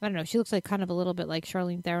don't know, she looks like kind of a little bit like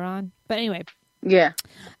Charlize Theron. But anyway. Yeah.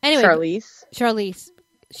 Anyway. Charlize.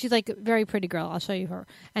 She's like a very pretty girl. I'll show you her.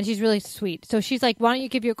 And she's really sweet. So she's like, why don't you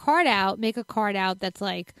give your card out, make a card out that's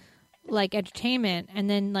like entertainment, and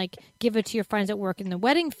then like give it to your friends that work in the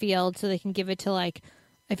wedding field so they can give it to like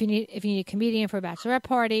if you need a comedian for a bachelorette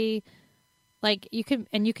party, like you can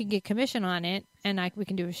get commission on it, and I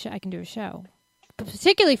can do a show, but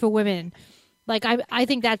particularly for women. Like I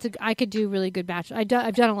think I could do really good bachelor. I've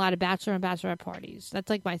done a lot of bachelor and bachelorette parties. That's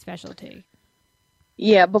like my specialty.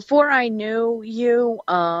 Yeah, before I knew you,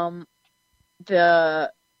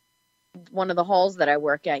 one of the halls that I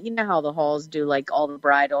work at, you know how the halls do like all the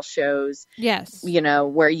bridal shows? Yes.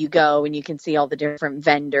 Where you go and you can see all the different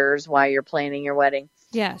vendors while you're planning your wedding.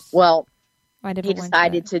 Yes. Well, he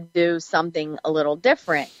decided to do something a little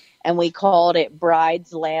different, and we called it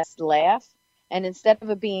Bride's Last Laugh. And instead of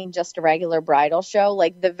it being just a regular bridal show,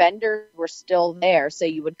 like the vendors were still there. So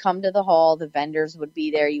you would come to the hall, the vendors would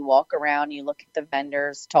be there. You walk around, you look at the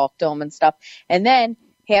vendors, talk to them and stuff. And then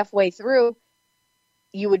halfway through,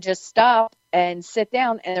 you would just stop and sit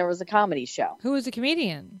down, and there was a comedy show. Who was the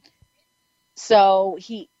comedian? So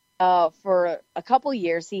he, for a couple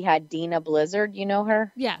years, he had Dina Blizzard. You know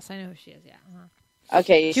her? Yes, I know who she is. Yeah. Uh-huh.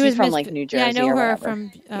 Okay, she's from like New Jersey. Yeah, I know her whatever.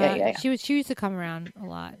 from. Yeah. She used to come around a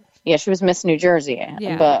lot. Yeah, she was Miss New Jersey.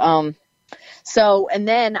 Yeah. But so and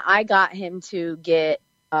then I got him to get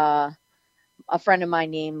a friend of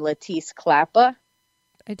mine named Letice Klappa.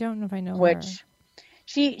 I don't know if I know her. Which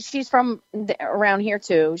she's from around here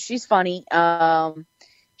too. She's funny. I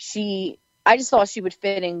just thought she would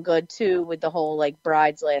fit in good too with the whole like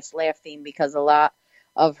Bride's Last Laugh theme, because a lot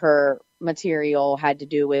of her material had to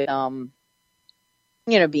do with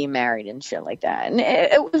being married and shit like that, and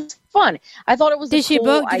it was fun. I thought it was. Did she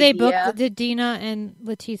book? Did they idea. book? Did Dina and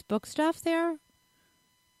Letice book stuff there?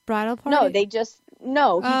 Bridal party? No, he just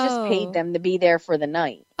paid them to be there for the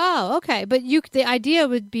night. Oh, okay. But the idea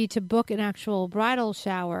would be to book an actual bridal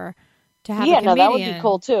shower to have. Yeah, a comedian. no, that would be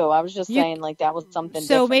cool too. I was just saying, like that was something.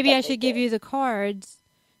 So maybe I should give you the cards.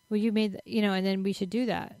 Well, you made, and then we should do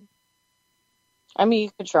that. I mean,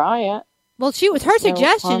 you could try it. Well, she was her So,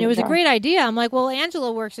 suggestion. It was a sure. great idea. I'm like, well,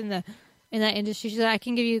 Angela works in that industry. She said, I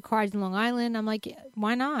can give you cards in Long Island. I'm like,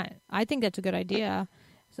 why not? I think that's a good idea.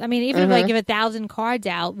 I mean, even if I give 1,000 cards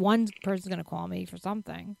out, one person's going to call me for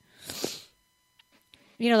something.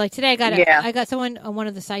 Like today, I got someone on one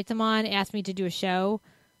of the sites I'm on asked me to do a show,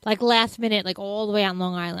 like last minute, like all the way out in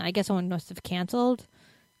Long Island. I guess someone must have canceled.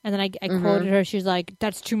 And then I quoted her. She's like,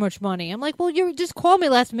 "That's too much money." I'm like, "Well, you just called me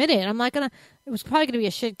last minute. I'm not gonna. It was probably gonna be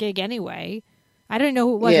a shit gig anyway. I don't know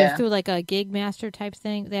who it was. It was through like a gig master type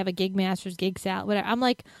thing. They have a gig masters, gig sal, whatever. I'm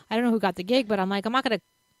like, I don't know who got the gig, but I'm like, I'm not gonna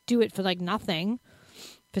do it for like nothing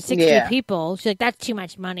for 60 people. She's like, that's too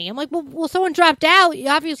much money. I'm like, well, someone dropped out.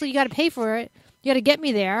 Obviously, you got to pay for it. You got to get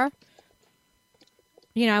me there.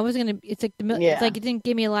 I wasn't gonna. It's like it's like it didn't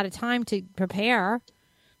give me a lot of time to prepare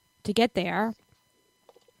to get there.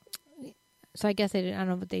 So I guess they didn't. I don't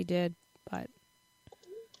know what they did, but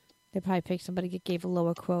they probably picked somebody that gave a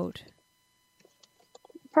lower quote.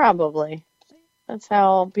 Probably. That's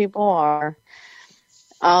how people are.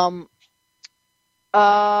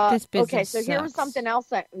 This business okay, so here was sucks. something else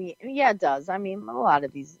that, it does. I mean, a lot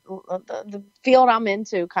of these, the field I'm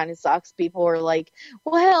into kind of sucks. People are like,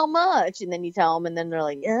 well, how much? And then you tell them, and then they're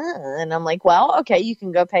like, and I'm like, well, okay, you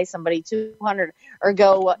can go pay somebody $200 or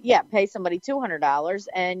pay somebody $200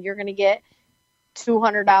 and you're going to get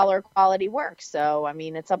 $200 quality work. So, I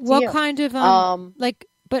mean, it's up to you. What kind of,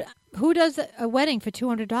 but who does a wedding for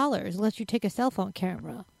 $200 unless you take a cell phone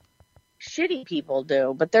camera? Shitty people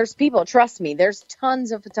do, but there's people, trust me, there's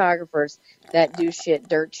tons of photographers that do shit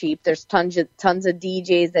dirt cheap. There's tons of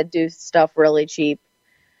DJs that do stuff really cheap.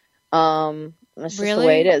 That's just the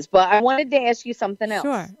way it is. But I wanted to ask you something else.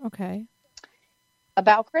 Sure, okay.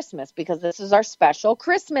 About Christmas, because this is our special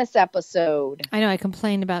Christmas episode. I know, I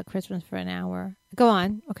complained about Christmas for an hour. Go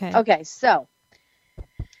on, okay. Okay, so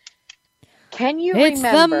can you remember? It's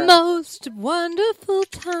the most wonderful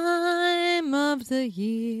time of the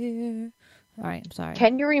year. All right, I'm sorry.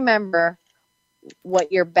 Can you remember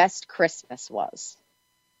what your best Christmas was?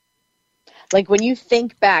 Like when you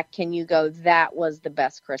think back, can you go, that was the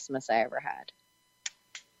best Christmas I ever had?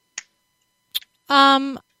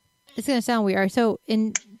 It's going to sound weird. So in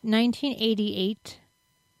 1988,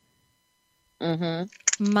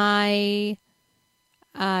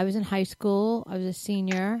 I was in high school. I was a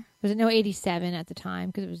senior. 87 at the time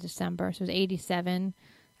because it was December. So it was 87.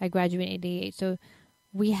 I graduated in 88. So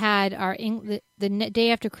we had the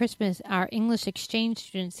day after Christmas, our English exchange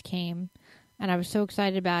students came, and I was so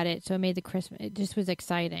excited about it. So it made it just was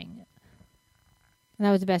exciting. And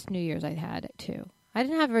that was the best New Year's I had too. I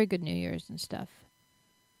didn't have very good New Year's and stuff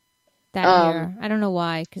that year. I don't know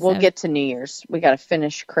why. We'll get to New Year's. We got to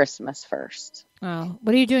finish Christmas first. Oh,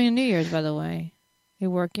 what are you doing on New Year's, by the way? You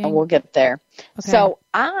working? Oh, we'll get there. Okay. So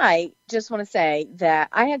I just want to say that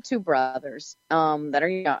I had two brothers that are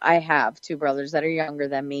young. I have two brothers that are younger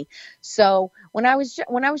than me. So when I was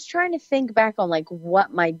trying to think back on like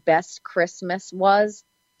what my best Christmas was,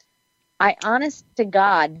 I honest to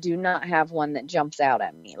God do not have one that jumps out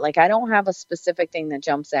at me. Like I don't have a specific thing that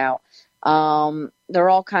jumps out. They're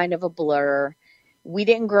all kind of a blur. We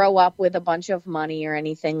didn't grow up with a bunch of money or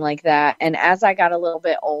anything like that. And as I got a little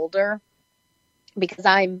bit older, because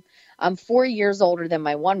I'm 4 years older than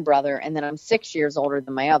my one brother, and then I'm 6 years older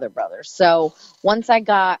than my other brother. So once I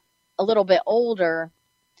got a little bit older,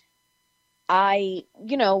 I,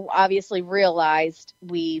 obviously realized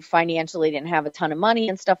we financially didn't have a ton of money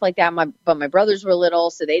and stuff like that. But my brothers were little,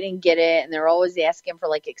 so they didn't get it. And they're always asking for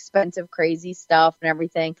like expensive, crazy stuff and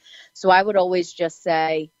everything. So I would always just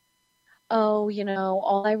say, oh,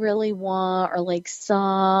 all I really want are like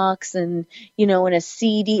socks and, and a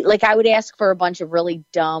CD. Like I would ask for a bunch of really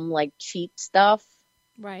dumb, like cheap stuff.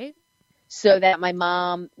 Right. So that my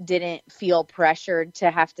mom didn't feel pressured to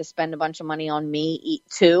have to spend a bunch of money on me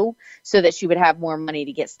too, so that she would have more money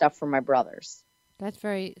to get stuff for my brothers. That's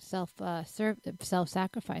very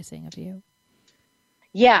self-sacrificing of you.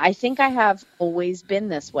 Yeah, I think I have always been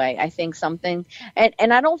this way. I think something,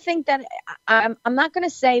 and I don't think that I'm not going to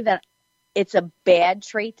say that it's a bad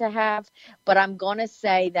trait to have, but I'm going to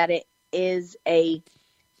say that it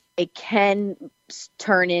can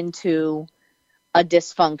turn into a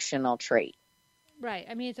dysfunctional trait. Right.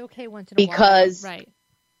 I mean, it's okay once in a while. Because, right.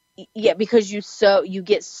 Yeah, because you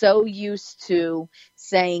get so used to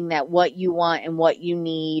saying that what you want and what you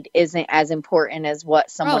need isn't as important as what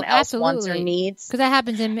someone else wants or needs. Because that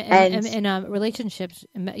happens in relationships,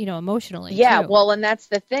 emotionally. Yeah, too. well, and that's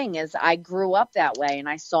the thing is I grew up that way, and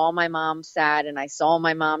I saw my mom sad, and I saw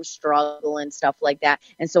my mom struggle and stuff like that.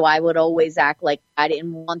 And so I would always act like I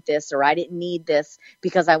didn't want this or I didn't need this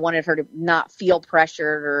because I wanted her to not feel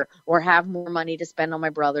pressured or have more money to spend on my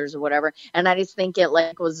brothers or whatever. And I just think it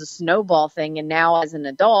like was a snowball thing. And now as an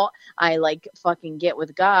adult, I like fucking get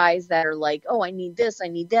with guys that are like, oh, I need this, I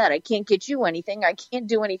need that. I can't get you anything. I can't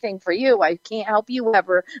do anything for you. I can't help you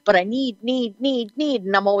ever, but I need.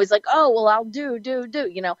 And I'm always like, oh, well, I'll do,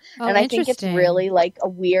 Oh, and I think it's really like a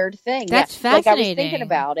weird thing. That's fascinating. Like I was thinking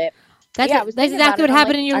about it. That's exactly what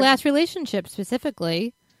happened in your last relationship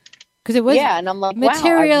specifically. Because it was and I'm like, wow,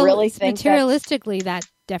 I really think materialistically that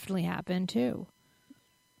definitely happened too.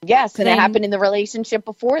 Yes, and it happened in the relationship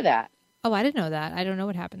before that. Oh, I didn't know that. I don't know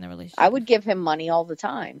what happened in the relationship. I would give him money all the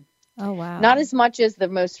time. Oh, wow. Not as much as the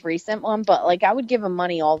most recent one, but like I would give him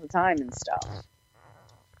money all the time and stuff.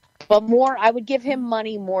 But I would give him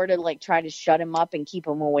money more to like try to shut him up and keep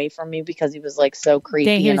him away from me because he was like so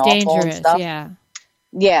creepy and awful and stuff.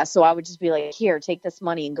 Yeah, so I would just be like, here, take this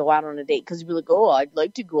money and go out on a date. Because he'd be like, oh, I'd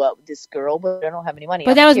like to go out with this girl, but I don't have any money.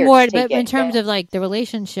 But that was more, but in terms of like the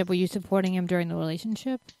relationship, were you supporting him during the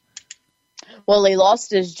relationship? Well, he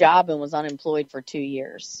lost his job and was unemployed for 2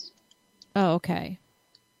 years. Oh, okay.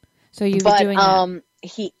 So you were doing that.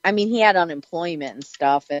 He had unemployment and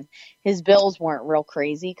stuff, and his bills weren't real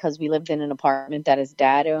crazy because we lived in an apartment that his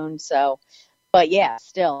dad owned. So, but yeah,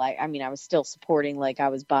 still, I was still supporting, like I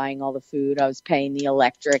was buying all the food, I was paying the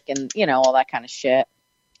electric and, all that kind of shit.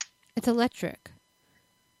 It's electric.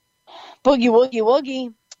 Boogie, woogie,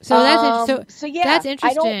 woogie. So that's yeah, that's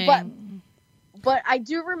interesting. But I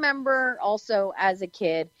do remember also as a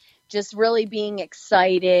kid just really being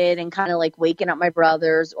excited and kind of like waking up my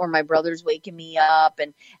brothers or my brothers waking me up.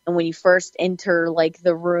 And when you first enter like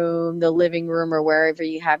the living room or wherever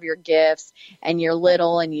you have your gifts and you're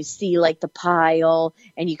little and you see like the pile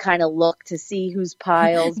and you kind of look to see whose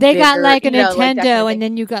pile's They bigger, got like a Nintendo like kind of and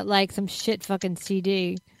then you got like some shit fucking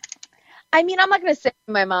CD. I mean, I'm not going to say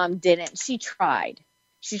my mom didn't. She tried.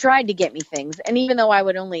 She tried to get me things. And even though I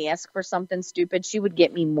would only ask for something stupid, she would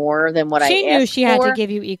get me more than what I asked for. She knew she had to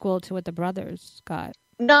give you equal to what the brothers got.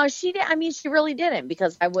 No, she didn't. I mean, she really didn't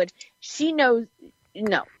because she knows,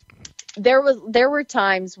 no. There were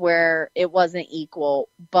times where it wasn't equal,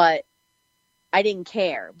 but I didn't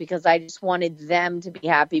care because I just wanted them to be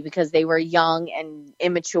happy because they were young and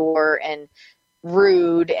immature and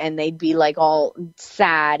rude and they'd be like all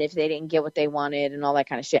sad if they didn't get what they wanted and all that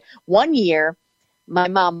kind of shit. One year, my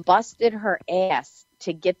mom busted her ass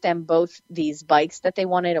to get them both these bikes that they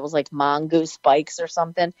wanted. It was like Mongoose bikes or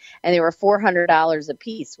something. And they were $400 a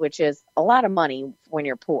piece, which is a lot of money when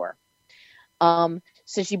you're poor.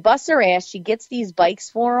 So she busts her ass. She gets these bikes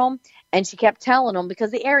for them. And she kept telling them,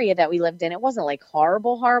 because the area that we lived in, it wasn't like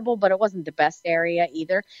horrible, but it wasn't the best area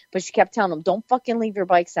either. But she kept telling them, don't fucking leave your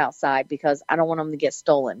bikes outside because I don't want them to get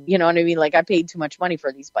stolen. You know what I mean? Like I paid too much money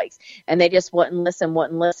for these bikes. And they just wouldn't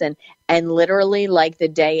listen. And literally like the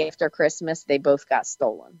day after Christmas, they both got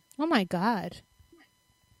stolen. Oh my God.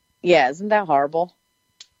 Yeah, isn't that horrible?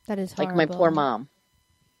 That is horrible. Like my poor mom.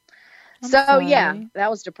 I'm sorry. Yeah,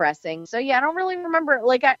 that was depressing. So yeah, I don't really remember.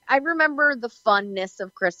 Like I remember the funness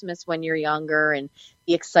of Christmas when you're younger and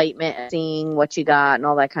the excitement of seeing what you got and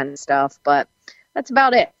all that kind of stuff. But that's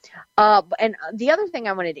about it. And the other thing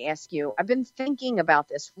I wanted to ask you, I've been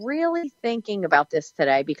really thinking about this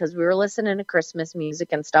today because we were listening to Christmas music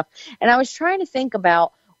and stuff. And I was trying to think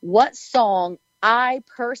about what song I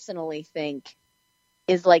personally think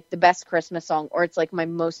is like the best Christmas song, or it's like my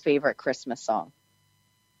most favorite Christmas song.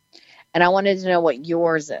 And I wanted to know what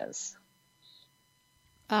yours is.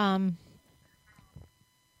 Dun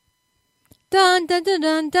dun dun dun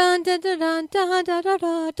dun dun dun dun dun da da da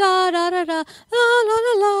da da da da la la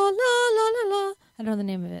la la la la. I don't know the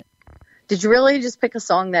name of it. Did you really just pick a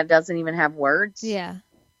song that doesn't even have words? Yeah.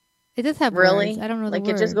 It does have really? words. I don't know like the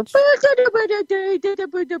words. It just goes.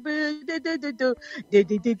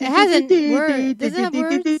 It hasn't words. Does it have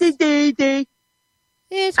words?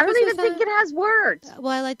 I don't even think it has words.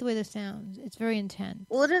 Well, I like the way this sounds. It's very intense.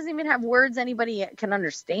 Well, it doesn't even have words anybody can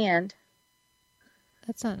understand.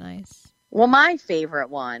 That's not nice. Well, my favorite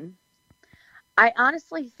one, I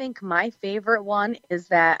honestly think my favorite one is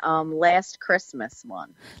that Last Christmas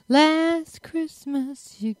one. Last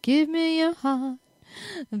Christmas, you give me your heart.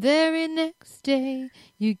 The very next day,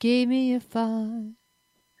 you gave me a fart.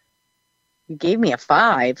 You gave me a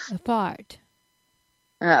 5? A fart.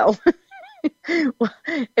 Oh. Well,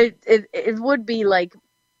 it would be like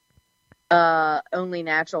only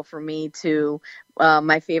natural for me to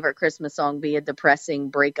my favorite Christmas song be a depressing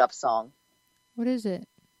breakup song. What is it?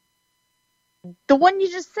 The one you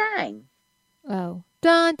just sang. Oh.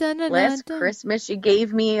 Dun, dun, dun, Last dun, dun. Christmas you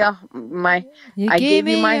gave me I You gave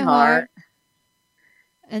you me my your heart.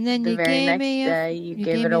 And then The you very gave next me day you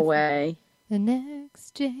gave it away. The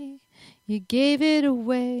next day you gave it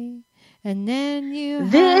away. And then you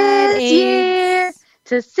had This year, AIDS.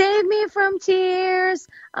 to save me from tears,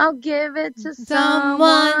 I'll give it to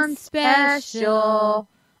someone special.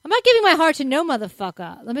 I'm not giving my heart to no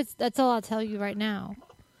motherfucker. That's all I'll tell you right now.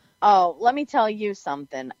 Oh, let me tell you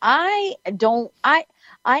something. I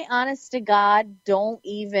honest to God don't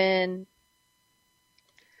even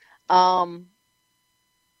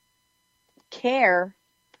care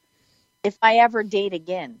if I ever date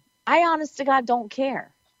again. I honest to God don't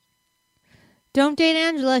care. Don't date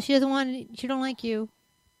Angela. She don't like you.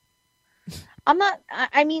 I'm not,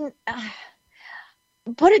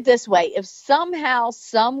 put it this way. If somehow,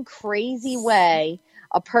 some crazy way,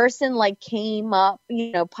 a person like came up,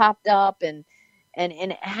 popped up and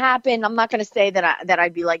it happened, I'm not going to say that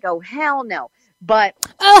I'd be like, oh, hell no. But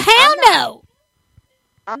No.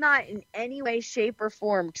 I'm not in any way, shape, or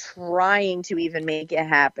form trying to even make it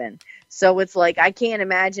happen. So it's like I can't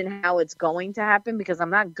imagine how it's going to happen because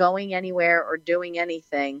I'm not going anywhere or doing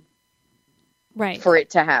anything for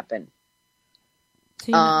it to happen.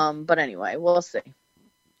 So but anyway, we'll see.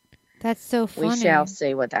 That's so funny. We shall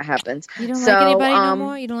see what that happens. You don't like anybody no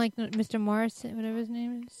more? You don't like Mr. Morris, whatever his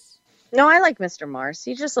name is? No, I like Mr. Morris.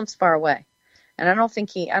 He just lives far away. And I don't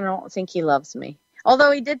think he loves me.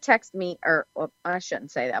 Although he did text me, I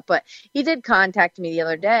shouldn't say that, but he did contact me the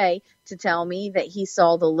other day to tell me that he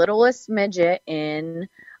saw the littlest midget in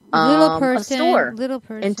a store. Little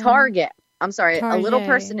person. In Target. I'm sorry, a little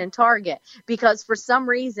person in Target. Because for some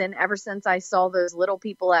reason, ever since I saw those little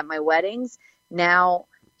people at my weddings, now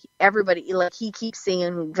everybody, he keeps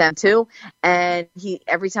seeing them too. And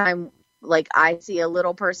every time I see a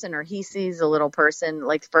little person or he sees a little person,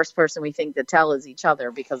 the first person we think to tell is each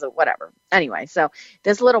other because of whatever. Anyway, so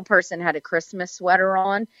this little person had a Christmas sweater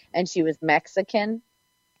on and she was Mexican.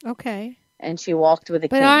 Okay. And she walked with a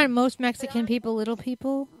But cane. aren't most Mexican people little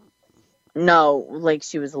people? No,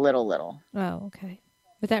 she was little. Oh, okay.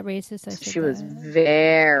 Was that racist? She was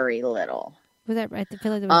very little. Was that right? I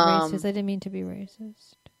feel like it was racist. I didn't mean to be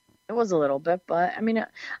racist. It was a little bit, but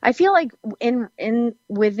I feel like within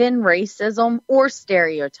racism or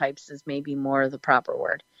stereotypes is maybe more the proper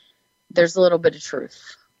word. There's a little bit of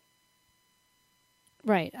truth,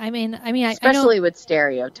 right? Especially with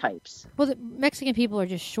stereotypes. Well, the Mexican people are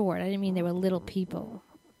just short. I didn't mean they were little people.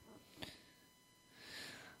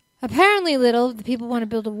 Apparently, the people want to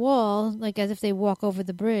build a wall, as if they walk over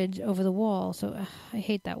the bridge, over the wall. So I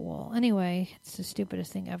hate that wall. Anyway, it's the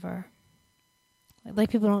stupidest thing ever.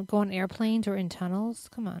 People don't go on airplanes or in tunnels.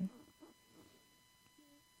 Come on.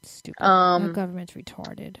 Stupid. Our government's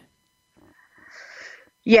retarded.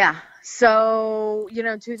 Yeah. So,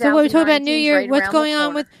 2019. So what we talk about New Year, right what's going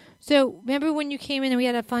on with... So, remember when you came in and we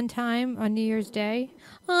had a fun time on New Year's Day?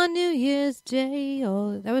 On New Year's Day.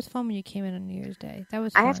 Oh, that was fun when you came in on New Year's Day. That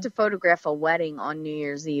was fun. I have to photograph a wedding on New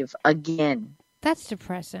Year's Eve again. That's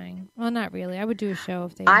depressing. Well, not really. I would do a show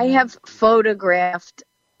if they... I have photographed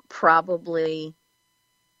probably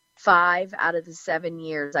 5 out of the 7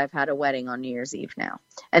 years I've had a wedding on New Year's Eve now.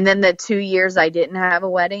 And then the 2 years I didn't have a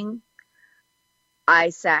wedding, I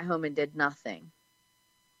sat home and did nothing.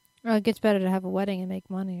 Well, it gets better to have a wedding and make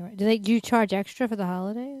money, right? Do you charge extra for the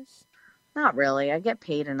holidays? Not really. I get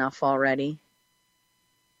paid enough already.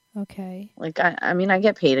 Okay. I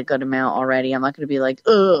get paid a good amount already. I'm not going to be like,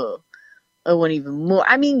 ugh, I want even more.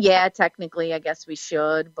 Yeah, technically, I guess we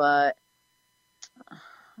should, but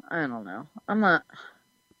I don't know. I'm not...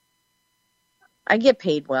 I get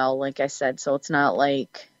paid well, like I said, so it's not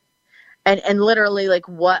like... And literally,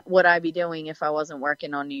 what would I be doing if I wasn't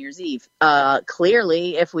working on New Year's Eve?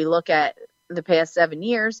 Clearly, if we look at the past 7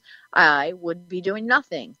 years, I would be doing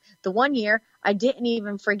nothing. The 1 year, I didn't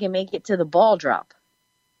even friggin' make it to the ball drop.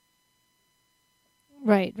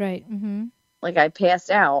 Right. Mm-hmm. I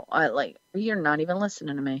passed out. You're not even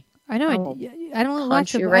listening to me. I know. I don't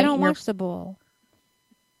watch the. I don't watch the ball.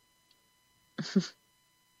 You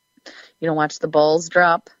don't watch the balls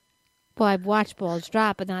drop? Well, I've watched balls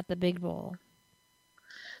drop, but not the big ball.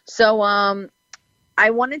 So,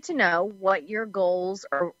 I wanted to know what your goals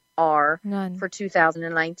are None. For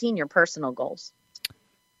 2019, your personal goals.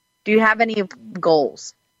 Do you have any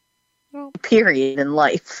goals? No. Period in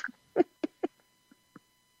life.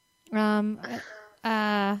 What are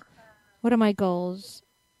my goals?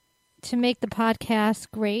 To make the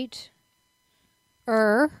podcast great.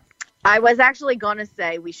 I was actually going to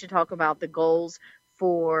say we should talk about the goals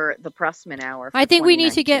for the Prussman Hour. I think we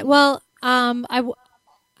need to get, I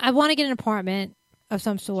want to get an apartment of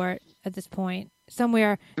some sort at this point,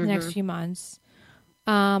 somewhere in the next few months.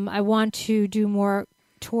 I want to do more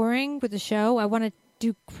touring with the show. I want to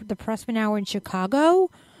do the Prussman Hour in Chicago.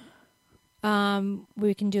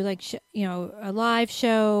 We can do like, a live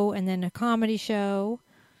show and then a comedy show.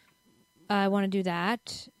 I want to do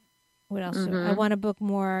that. What else? I want to book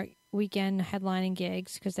more weekend headlining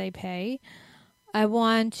gigs because they pay. I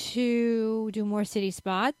want to do more city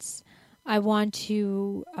spots. I want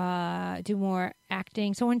to do more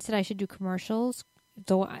acting. Someone said I should do commercials.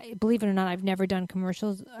 Though, believe it or not, I've never done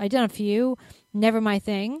commercials. I've done a few. Never my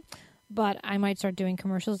thing. But I might start doing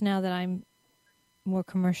commercials now that I'm more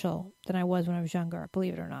commercial than I was when I was younger.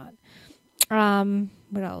 Believe it or not.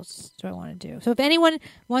 What else do I want to do? So if anyone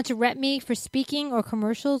wants to rep me for speaking or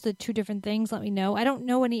commercials, the two different things, let me know. I don't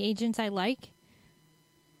know any agents I like.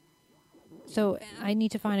 So I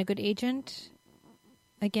need to find a good agent.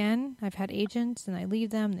 Again, I've had agents and I leave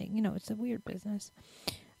them. It's a weird business.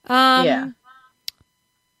 Yeah.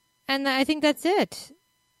 And I think that's it.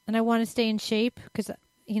 And I want to stay in shape because,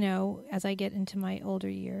 as I get into my older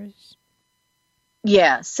years.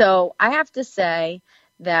 Yeah. So I have to say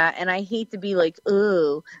that, and I hate to be like,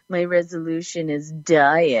 oh, my resolution is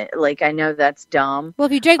diet. Like, I know that's dumb. Well,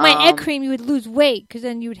 if you drank my egg cream, you would lose weight because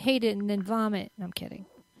then you would hate it and then vomit. No, I'm kidding.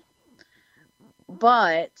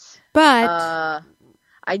 But I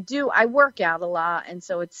work out a lot, and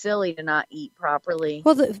so it's silly to not eat properly.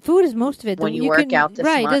 Well, the food is most of it. When you work out this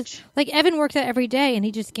much. Like Evan works out every day, and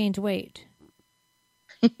he just gains weight.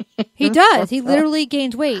 He does. He literally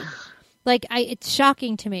gains weight. Like, it's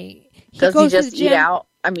shocking to me. Does he just eat out?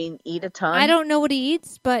 I mean, eat a ton? I don't know what he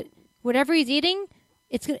eats, but whatever he's eating,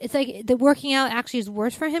 it's like the working out actually is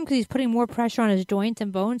worse for him because he's putting more pressure on his joints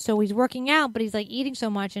and bones. So he's working out, but he's like eating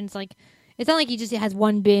so much, and it's not like he just has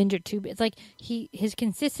one binge or two. It's like he's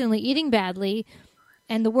consistently eating badly,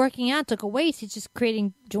 and the working out took away. So he's just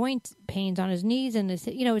creating joint pains on his knees and it's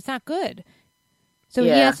not good. So he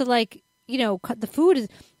has to cut the food.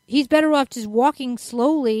 He's better off just walking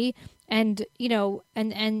slowly and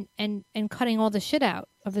and cutting all the shit out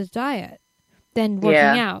of his diet than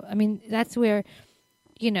working out. I mean, that's where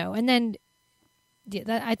and then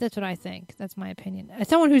that's what I think. That's my opinion. As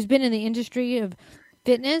someone who's been in the industry of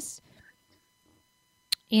fitness.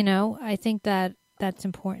 I think that's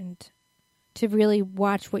important to really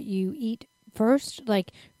watch what you eat first,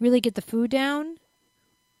 like really get the food down.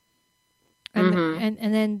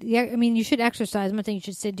 And then, you should exercise. I'm not saying you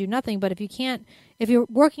should sit, do nothing, but if you're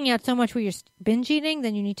working out so much where you're binge eating,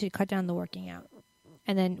 then you need to cut down the working out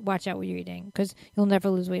and then watch out what you're eating because you'll never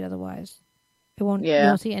lose weight otherwise. You won't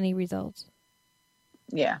see any results.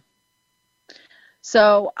 Yeah.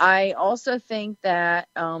 So I also think that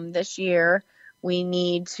this year, we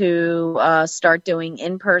need to start doing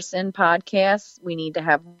in-person podcasts. We need to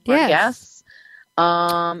have more guests. There's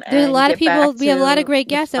a lot of people. We have a lot of great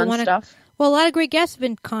guests that want to. Well, a lot of great guests have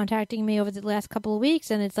been contacting me over the last couple of weeks,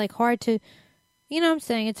 and it's like hard to, I'm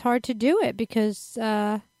saying it's hard to do it because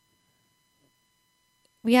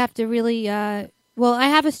we have to really. Well, I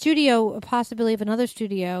have a possibility of another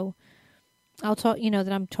studio. I'll talk.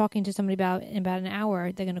 That I'm talking to somebody about in about an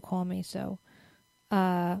hour. They're going to call me. So.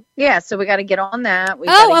 So we got to get on that.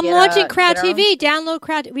 I'm launching Crowd TV. Download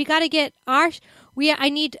Crowd. We got to get I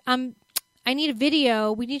need a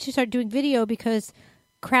video. We need to start doing video because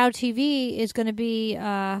Crowd TV is going to be.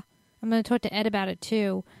 I'm going to talk to Ed about it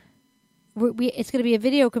too. It's going to be a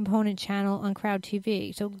video component channel on Crowd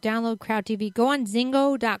TV. So download Crowd TV. Go on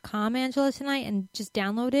Zingo.com, Angela, tonight, and just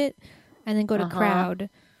download it, and then go to Crowd.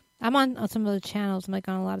 I'm on some of those channels. I'm on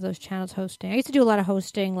a lot of those channels hosting. I used to do a lot of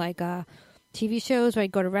hosting, TV shows where I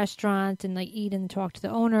go to restaurants and eat and talk to the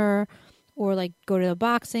owner, or go to a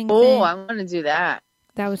boxing thing. Oh, I want to do that.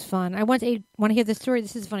 That was fun. I once want to hear this story.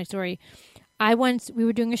 This is a funny story. We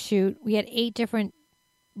were doing a shoot. We had 8 different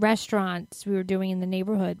restaurants we were doing in the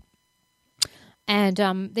neighborhood, and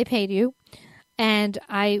they paid you. And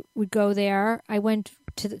I would go there. I went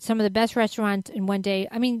to some of the best restaurants in one day.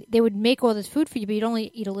 I mean, they would make all this food for you, but you'd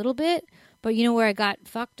only eat a little bit. But you know where I got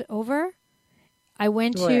fucked over? I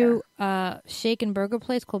went to a shake and burger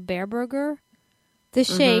place called Bear Burger. The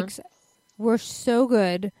shakes were so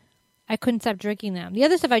good, I couldn't stop drinking them. The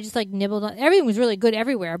other stuff I just nibbled on. Everything was really good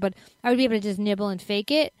everywhere, but I would be able to just nibble and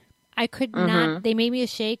fake it. I could not. They made me a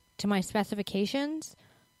shake to my specifications.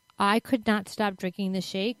 I could not stop drinking the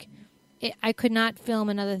shake. I could not film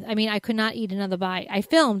another. I could not eat another bite. I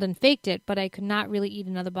filmed and faked it, but I could not really eat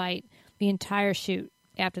another bite the entire shoot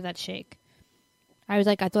after that shake. I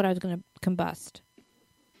thought I was going to combust.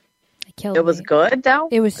 It killed It was me. good, though?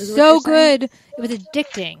 It was is what so you're saying? good. It was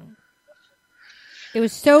addicting. It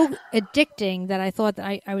was so addicting that I thought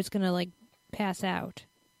that I was going to, like, pass out.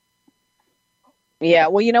 Yeah,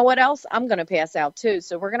 well, you know what else? I'm going to pass out, too.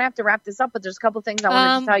 So we're going to have to wrap this up, but there's a couple things I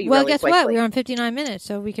wanted to tell you well, really guess quickly. what? We're on 59 minutes,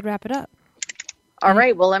 so we could wrap it up. All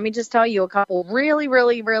right, well, let me just tell you a couple really,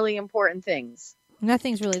 really, really important things.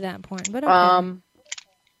 Nothing's really that important, but okay.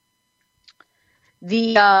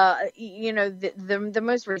 The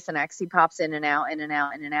most recent ex, he pops in and out, in and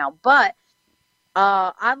out, in and out. But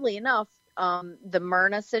oddly enough, the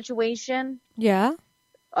Myrna situation Yeah.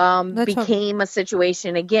 became a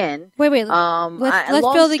situation again. Wait. Let's long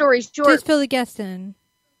story short, just fill the guest in.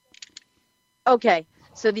 Okay,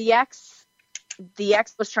 so the ex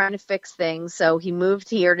was trying to fix things, so he moved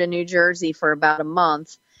here to New Jersey for about a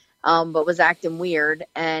month, but was acting weird.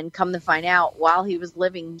 And come to find out, while he was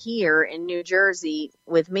living here in New Jersey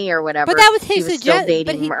with me or whatever, But that was his he was still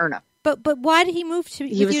dating Myrna. But why did he move to?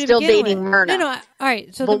 He was still dating Myrna. No. All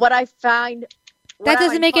right. So, but what I find that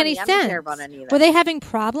doesn't make any I sense. don't care about any of that. Were they having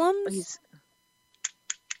problems?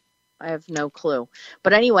 I have no clue.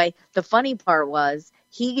 But anyway, the funny part was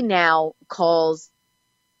he now calls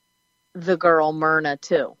the girl Myrna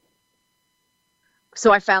too.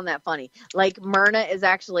 So I found that funny. Like, Myrna is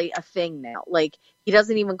actually a thing now. Like, he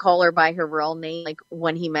doesn't even call her by her real name. Like,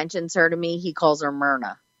 when he mentions her to me, he calls her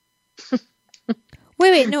Myrna.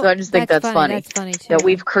 Wait, no. So I just think that's funny. That's funny too. That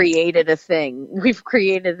we've created a thing. We've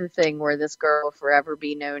created a thing where this girl will forever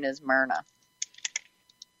be known as Myrna.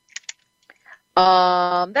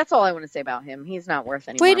 That's all I want to say about him. He's not worth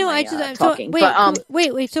any more talking.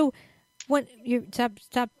 Wait. So, when you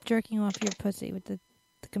stop jerking off your pussy with the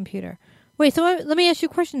computer. Wait. So let me ask you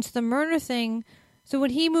a question. So the Myrna thing. So when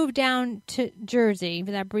he moved down to Jersey for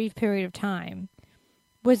that brief period of time,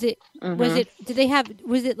 was it?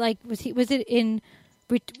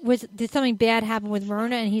 Did something bad happen with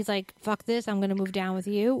Myrna and he's like, fuck this, I'm going to move down with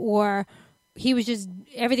you? Or he was just,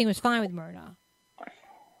 everything was fine with Myrna?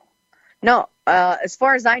 No, as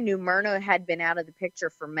far as I knew, Myrna had been out of the picture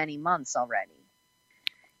for many months already.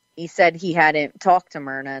 He said he hadn't talked to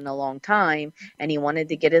Myrna in a long time, and he wanted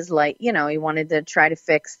to get his life, he wanted to try to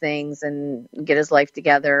fix things and get his life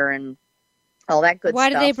together and all that good stuff. Why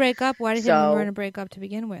did they break up? Why did him and Myrna break up to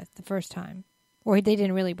begin with the first time? Or they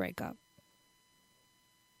didn't really break up?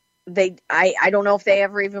 I don't know if they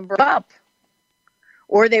ever even broke up.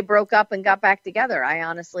 Or they broke up and got back together. I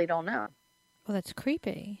honestly don't know. Well, that's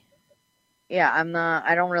creepy. Yeah, I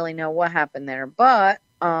don't really know what happened there. But,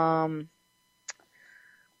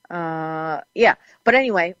 yeah. But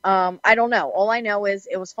anyway, I don't know. All I know is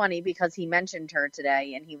it was funny because he mentioned her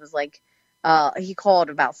today and he was like, he called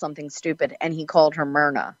about something stupid and he called her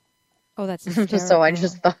Myrna. Oh, that's hysterical. So I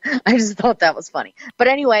just thought that was funny. But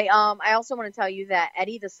anyway, I also want to tell you that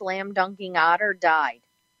Eddie the Slam Dunking Otter died.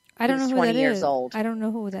 I don't know who 20 that years is. old. I don't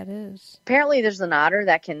know who that is. Apparently, there's an otter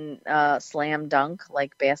that can slam dunk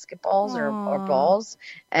like basketballs or balls,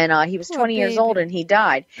 and he was 20 years old and he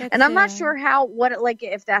died. And I'm not sure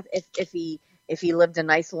if he lived a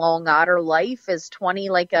nice long otter life. Is 20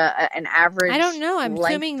 like an average? I don't know. I'm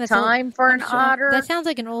assuming that's time for an otter. That sounds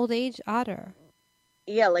like an old age otter.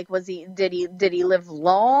 Yeah, like did he live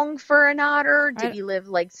long for an otter? Did he live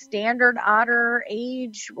like standard otter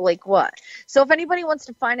age? Like what? So if anybody wants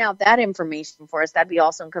to find out that information for us, that'd be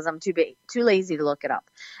awesome because I'm too lazy to look it up.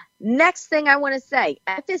 Next thing I want to say,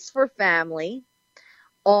 F is for Family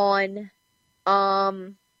on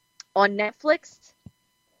Netflix.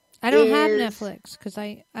 I don't have Netflix because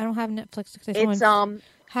I don't have Netflix because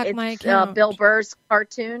hacked my account. Bill Burr's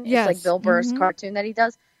cartoon. Yes. It's like Bill Burr's cartoon that he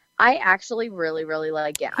does. I actually really, really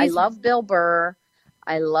like it. I love Bill Burr.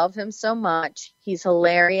 I love him so much. He's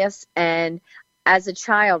hilarious. And as a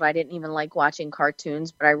child, I didn't even like watching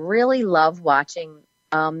cartoons, but I really love watching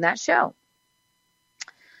that show.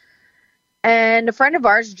 And a friend of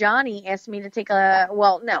ours, Johnny, asked me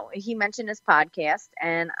to he mentioned his podcast,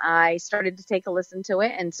 and I started to take a listen to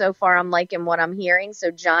it. And so far, I'm liking what I'm hearing.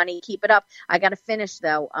 So, Johnny, keep it up. I got to finish,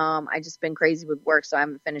 though. I just been crazy with work, so I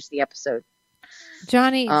haven't finished the episode.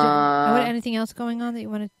 Johnny, anything else going on that you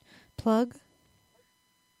want to plug?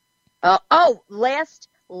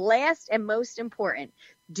 Last and most important.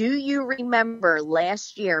 Do you remember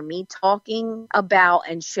last year me talking about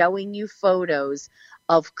and showing you photos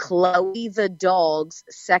of Chloe the dog's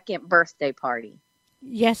second birthday party?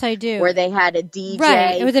 Yes, I do. Where they had a DJ.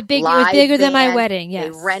 Right. It was bigger than my wedding. Yes.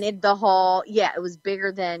 They rented the hall. Yeah, it was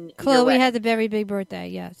bigger than Chloe had the very big birthday.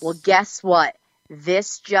 Yes. Well, guess what?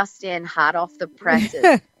 This just in, hot off the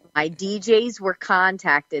presses. My DJs were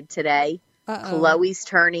contacted today Chloe's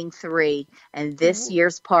turning 3, and this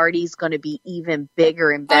year's party is going to be even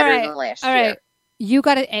bigger and better than last year. All right. You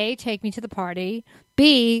got to A, take me to the party.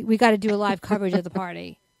 B, we got to do a live coverage of the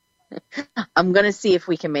party. I'm going to see if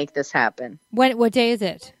we can make this happen. What day is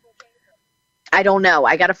it? I don't know.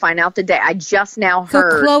 I got to find out the day. I just now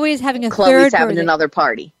heard So Chloe's having having birthday. another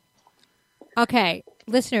party. Okay,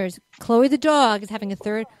 listeners, Chloe the dog is having a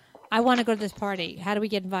third. I want to go to this party. How do we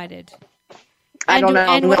get invited? I don't know.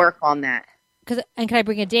 I'm going to work on that. And can I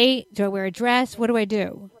bring a date? Do I wear a dress? What do I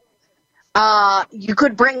do? You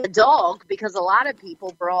could bring a dog because a lot of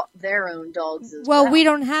people brought their own dogs as well. Well, we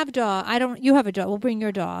don't have dog. You have a dog. We'll bring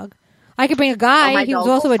your dog. I could bring a guy who's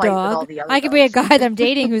also a dog. I could bring a guy that I'm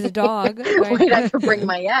dating who's a dog. Wait, I could bring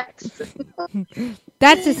my ex.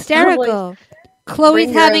 That's hysterical.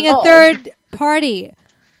 Chloe's having a third party.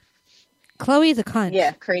 Chloe's a cunt.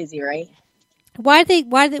 Yeah, crazy, right? Why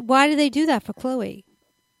do they do that for Chloe?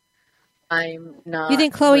 I'm not. You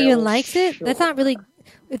think Chloe even real likes it? sure. That's not really.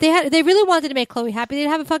 If they really wanted to make Chloe happy, they'd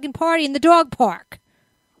have a fucking party in the dog park,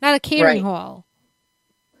 not a catering hall.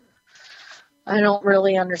 I don't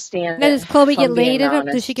really understand. Now, does Chloe get laid at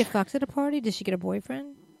Does she get fucked at a party? Does she get a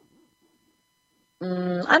boyfriend?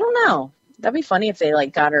 I don't know. That'd be funny if they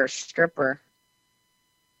got her a stripper.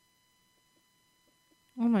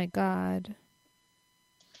 Oh my god.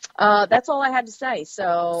 That's all I had to say.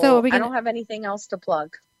 So I don't have anything else to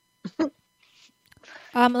plug.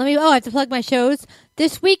 I have to plug my shows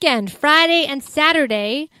this weekend, Friday and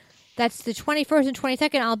Saturday. That's the 21st and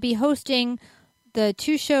 22nd. I'll be hosting the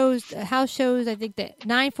two shows, house shows. I think that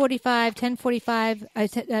 9:45, 10:45,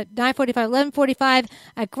 9:45, 11:45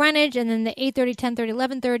 at Greenwich, and then the 8:30,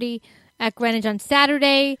 10:30, 11:30 at Greenwich on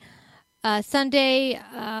Saturday. Sunday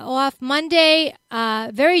off. Monday,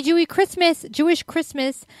 very Jewish Christmas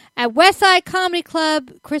at Westside Comedy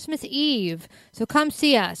Club Christmas Eve. So come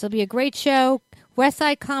see us. It'll be a great show.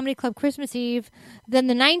 Westside Comedy Club Christmas Eve. Then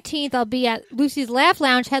the 19th, I'll be at Lucy's Laugh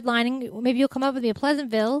Lounge headlining. Maybe you'll come up with me at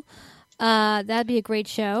Pleasantville. That'd be a great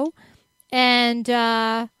show. And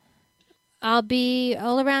I'll be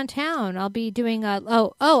all around town. I'll be doing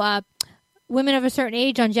Women of a Certain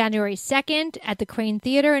Age on January 2nd at the Crane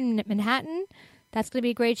Theater in Manhattan. That's going to be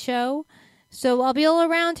a great show. So I'll be all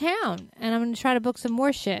around town, and I'm going to try to book some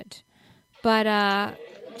more shit. But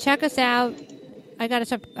check us out. I got to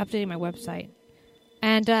start updating my website.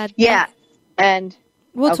 And and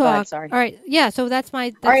we'll talk. Go ahead, sorry. All right. Yeah, so that's all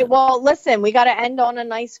right, well, listen, we got to end on a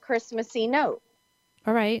nice Christmassy note.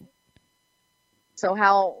 All right. So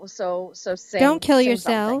sing. Don't kill sing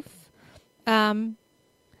yourself. Something.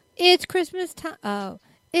 It's Christmas time. Oh,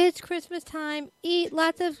 it's Christmas time. Eat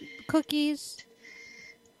lots of cookies.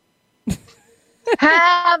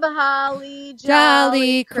 Have a holly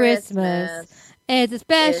jolly Christmas. It's a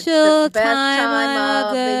special time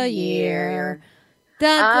of the year.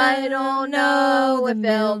 I don't know if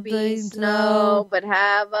there'll be snow, but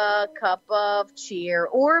have a cup of cheer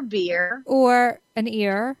or beer. Or an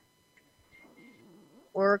ear.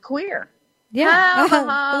 Or a queer. Yeah. Have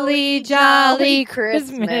a holly jolly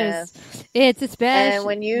Christmas. It's a special. And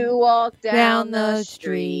when you walk down the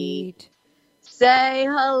street, say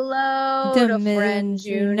hello to friends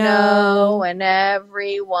you know and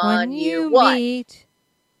everyone you meet.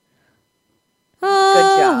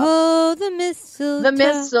 Good job. Oh, the mistletoe. The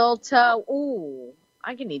mistletoe. Ooh,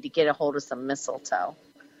 I need to get a hold of some mistletoe.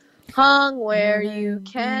 Hung where you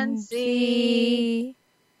can see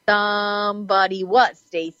somebody. What,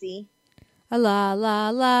 Stacy? A la la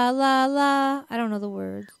la la la. I don't know the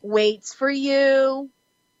words. Waits for you.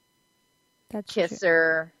 That's Kiss true.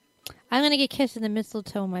 her. I'm gonna get kissed in the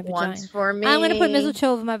mistletoe in my vagina. Once for me. I'm gonna put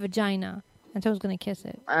mistletoe over my vagina, and someone's gonna kiss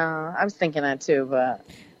it. I was thinking that too, but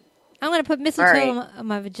I'm gonna put mistletoe on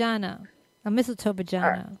my vagina, a mistletoe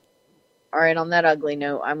vagina. All right. On that ugly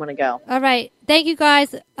note, I'm gonna go. All right. Thank you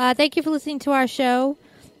guys. Thank you for listening to our show.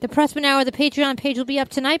 The Prussman Hour, the Patreon page will be up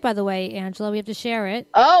tonight, by the way, Angela. We have to share it.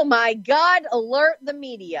 Oh, my God. Alert the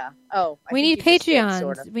media. Oh, we need Patreons.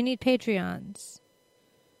 Sort of. We need Patreons.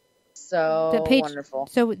 So wonderful.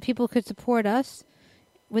 So people could support us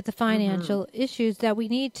with the financial issues that we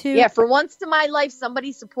need to. Yeah, for once in my life,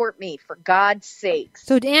 somebody support me, for God's sakes.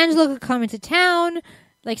 So Angela could come into town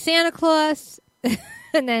like Santa Claus.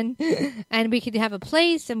 and we could have a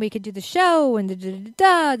place and we could do the show and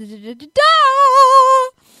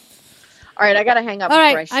All right, I gotta hang up. All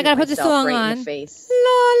right, I gotta put the song right on. In the face. La,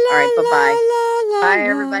 la, all right, bye bye. Bye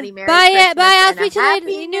everybody. Merry Christmas. Bye. I'll and speak to you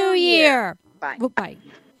later. New Year. Bye. Bye.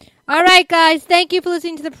 All right, guys. Thank you for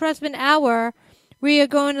listening to the Prussman Hour. We are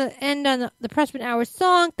going to end on the Prussman Hour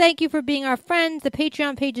song. Thank you for being our friends. The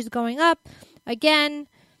Patreon page is going up again.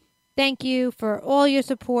 thank you for all your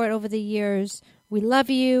support over the years. We love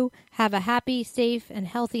you. Have a happy, safe, and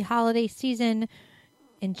healthy holiday season.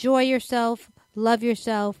 Enjoy yourself, love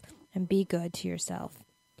yourself, and be good to yourself.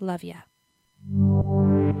 Love ya.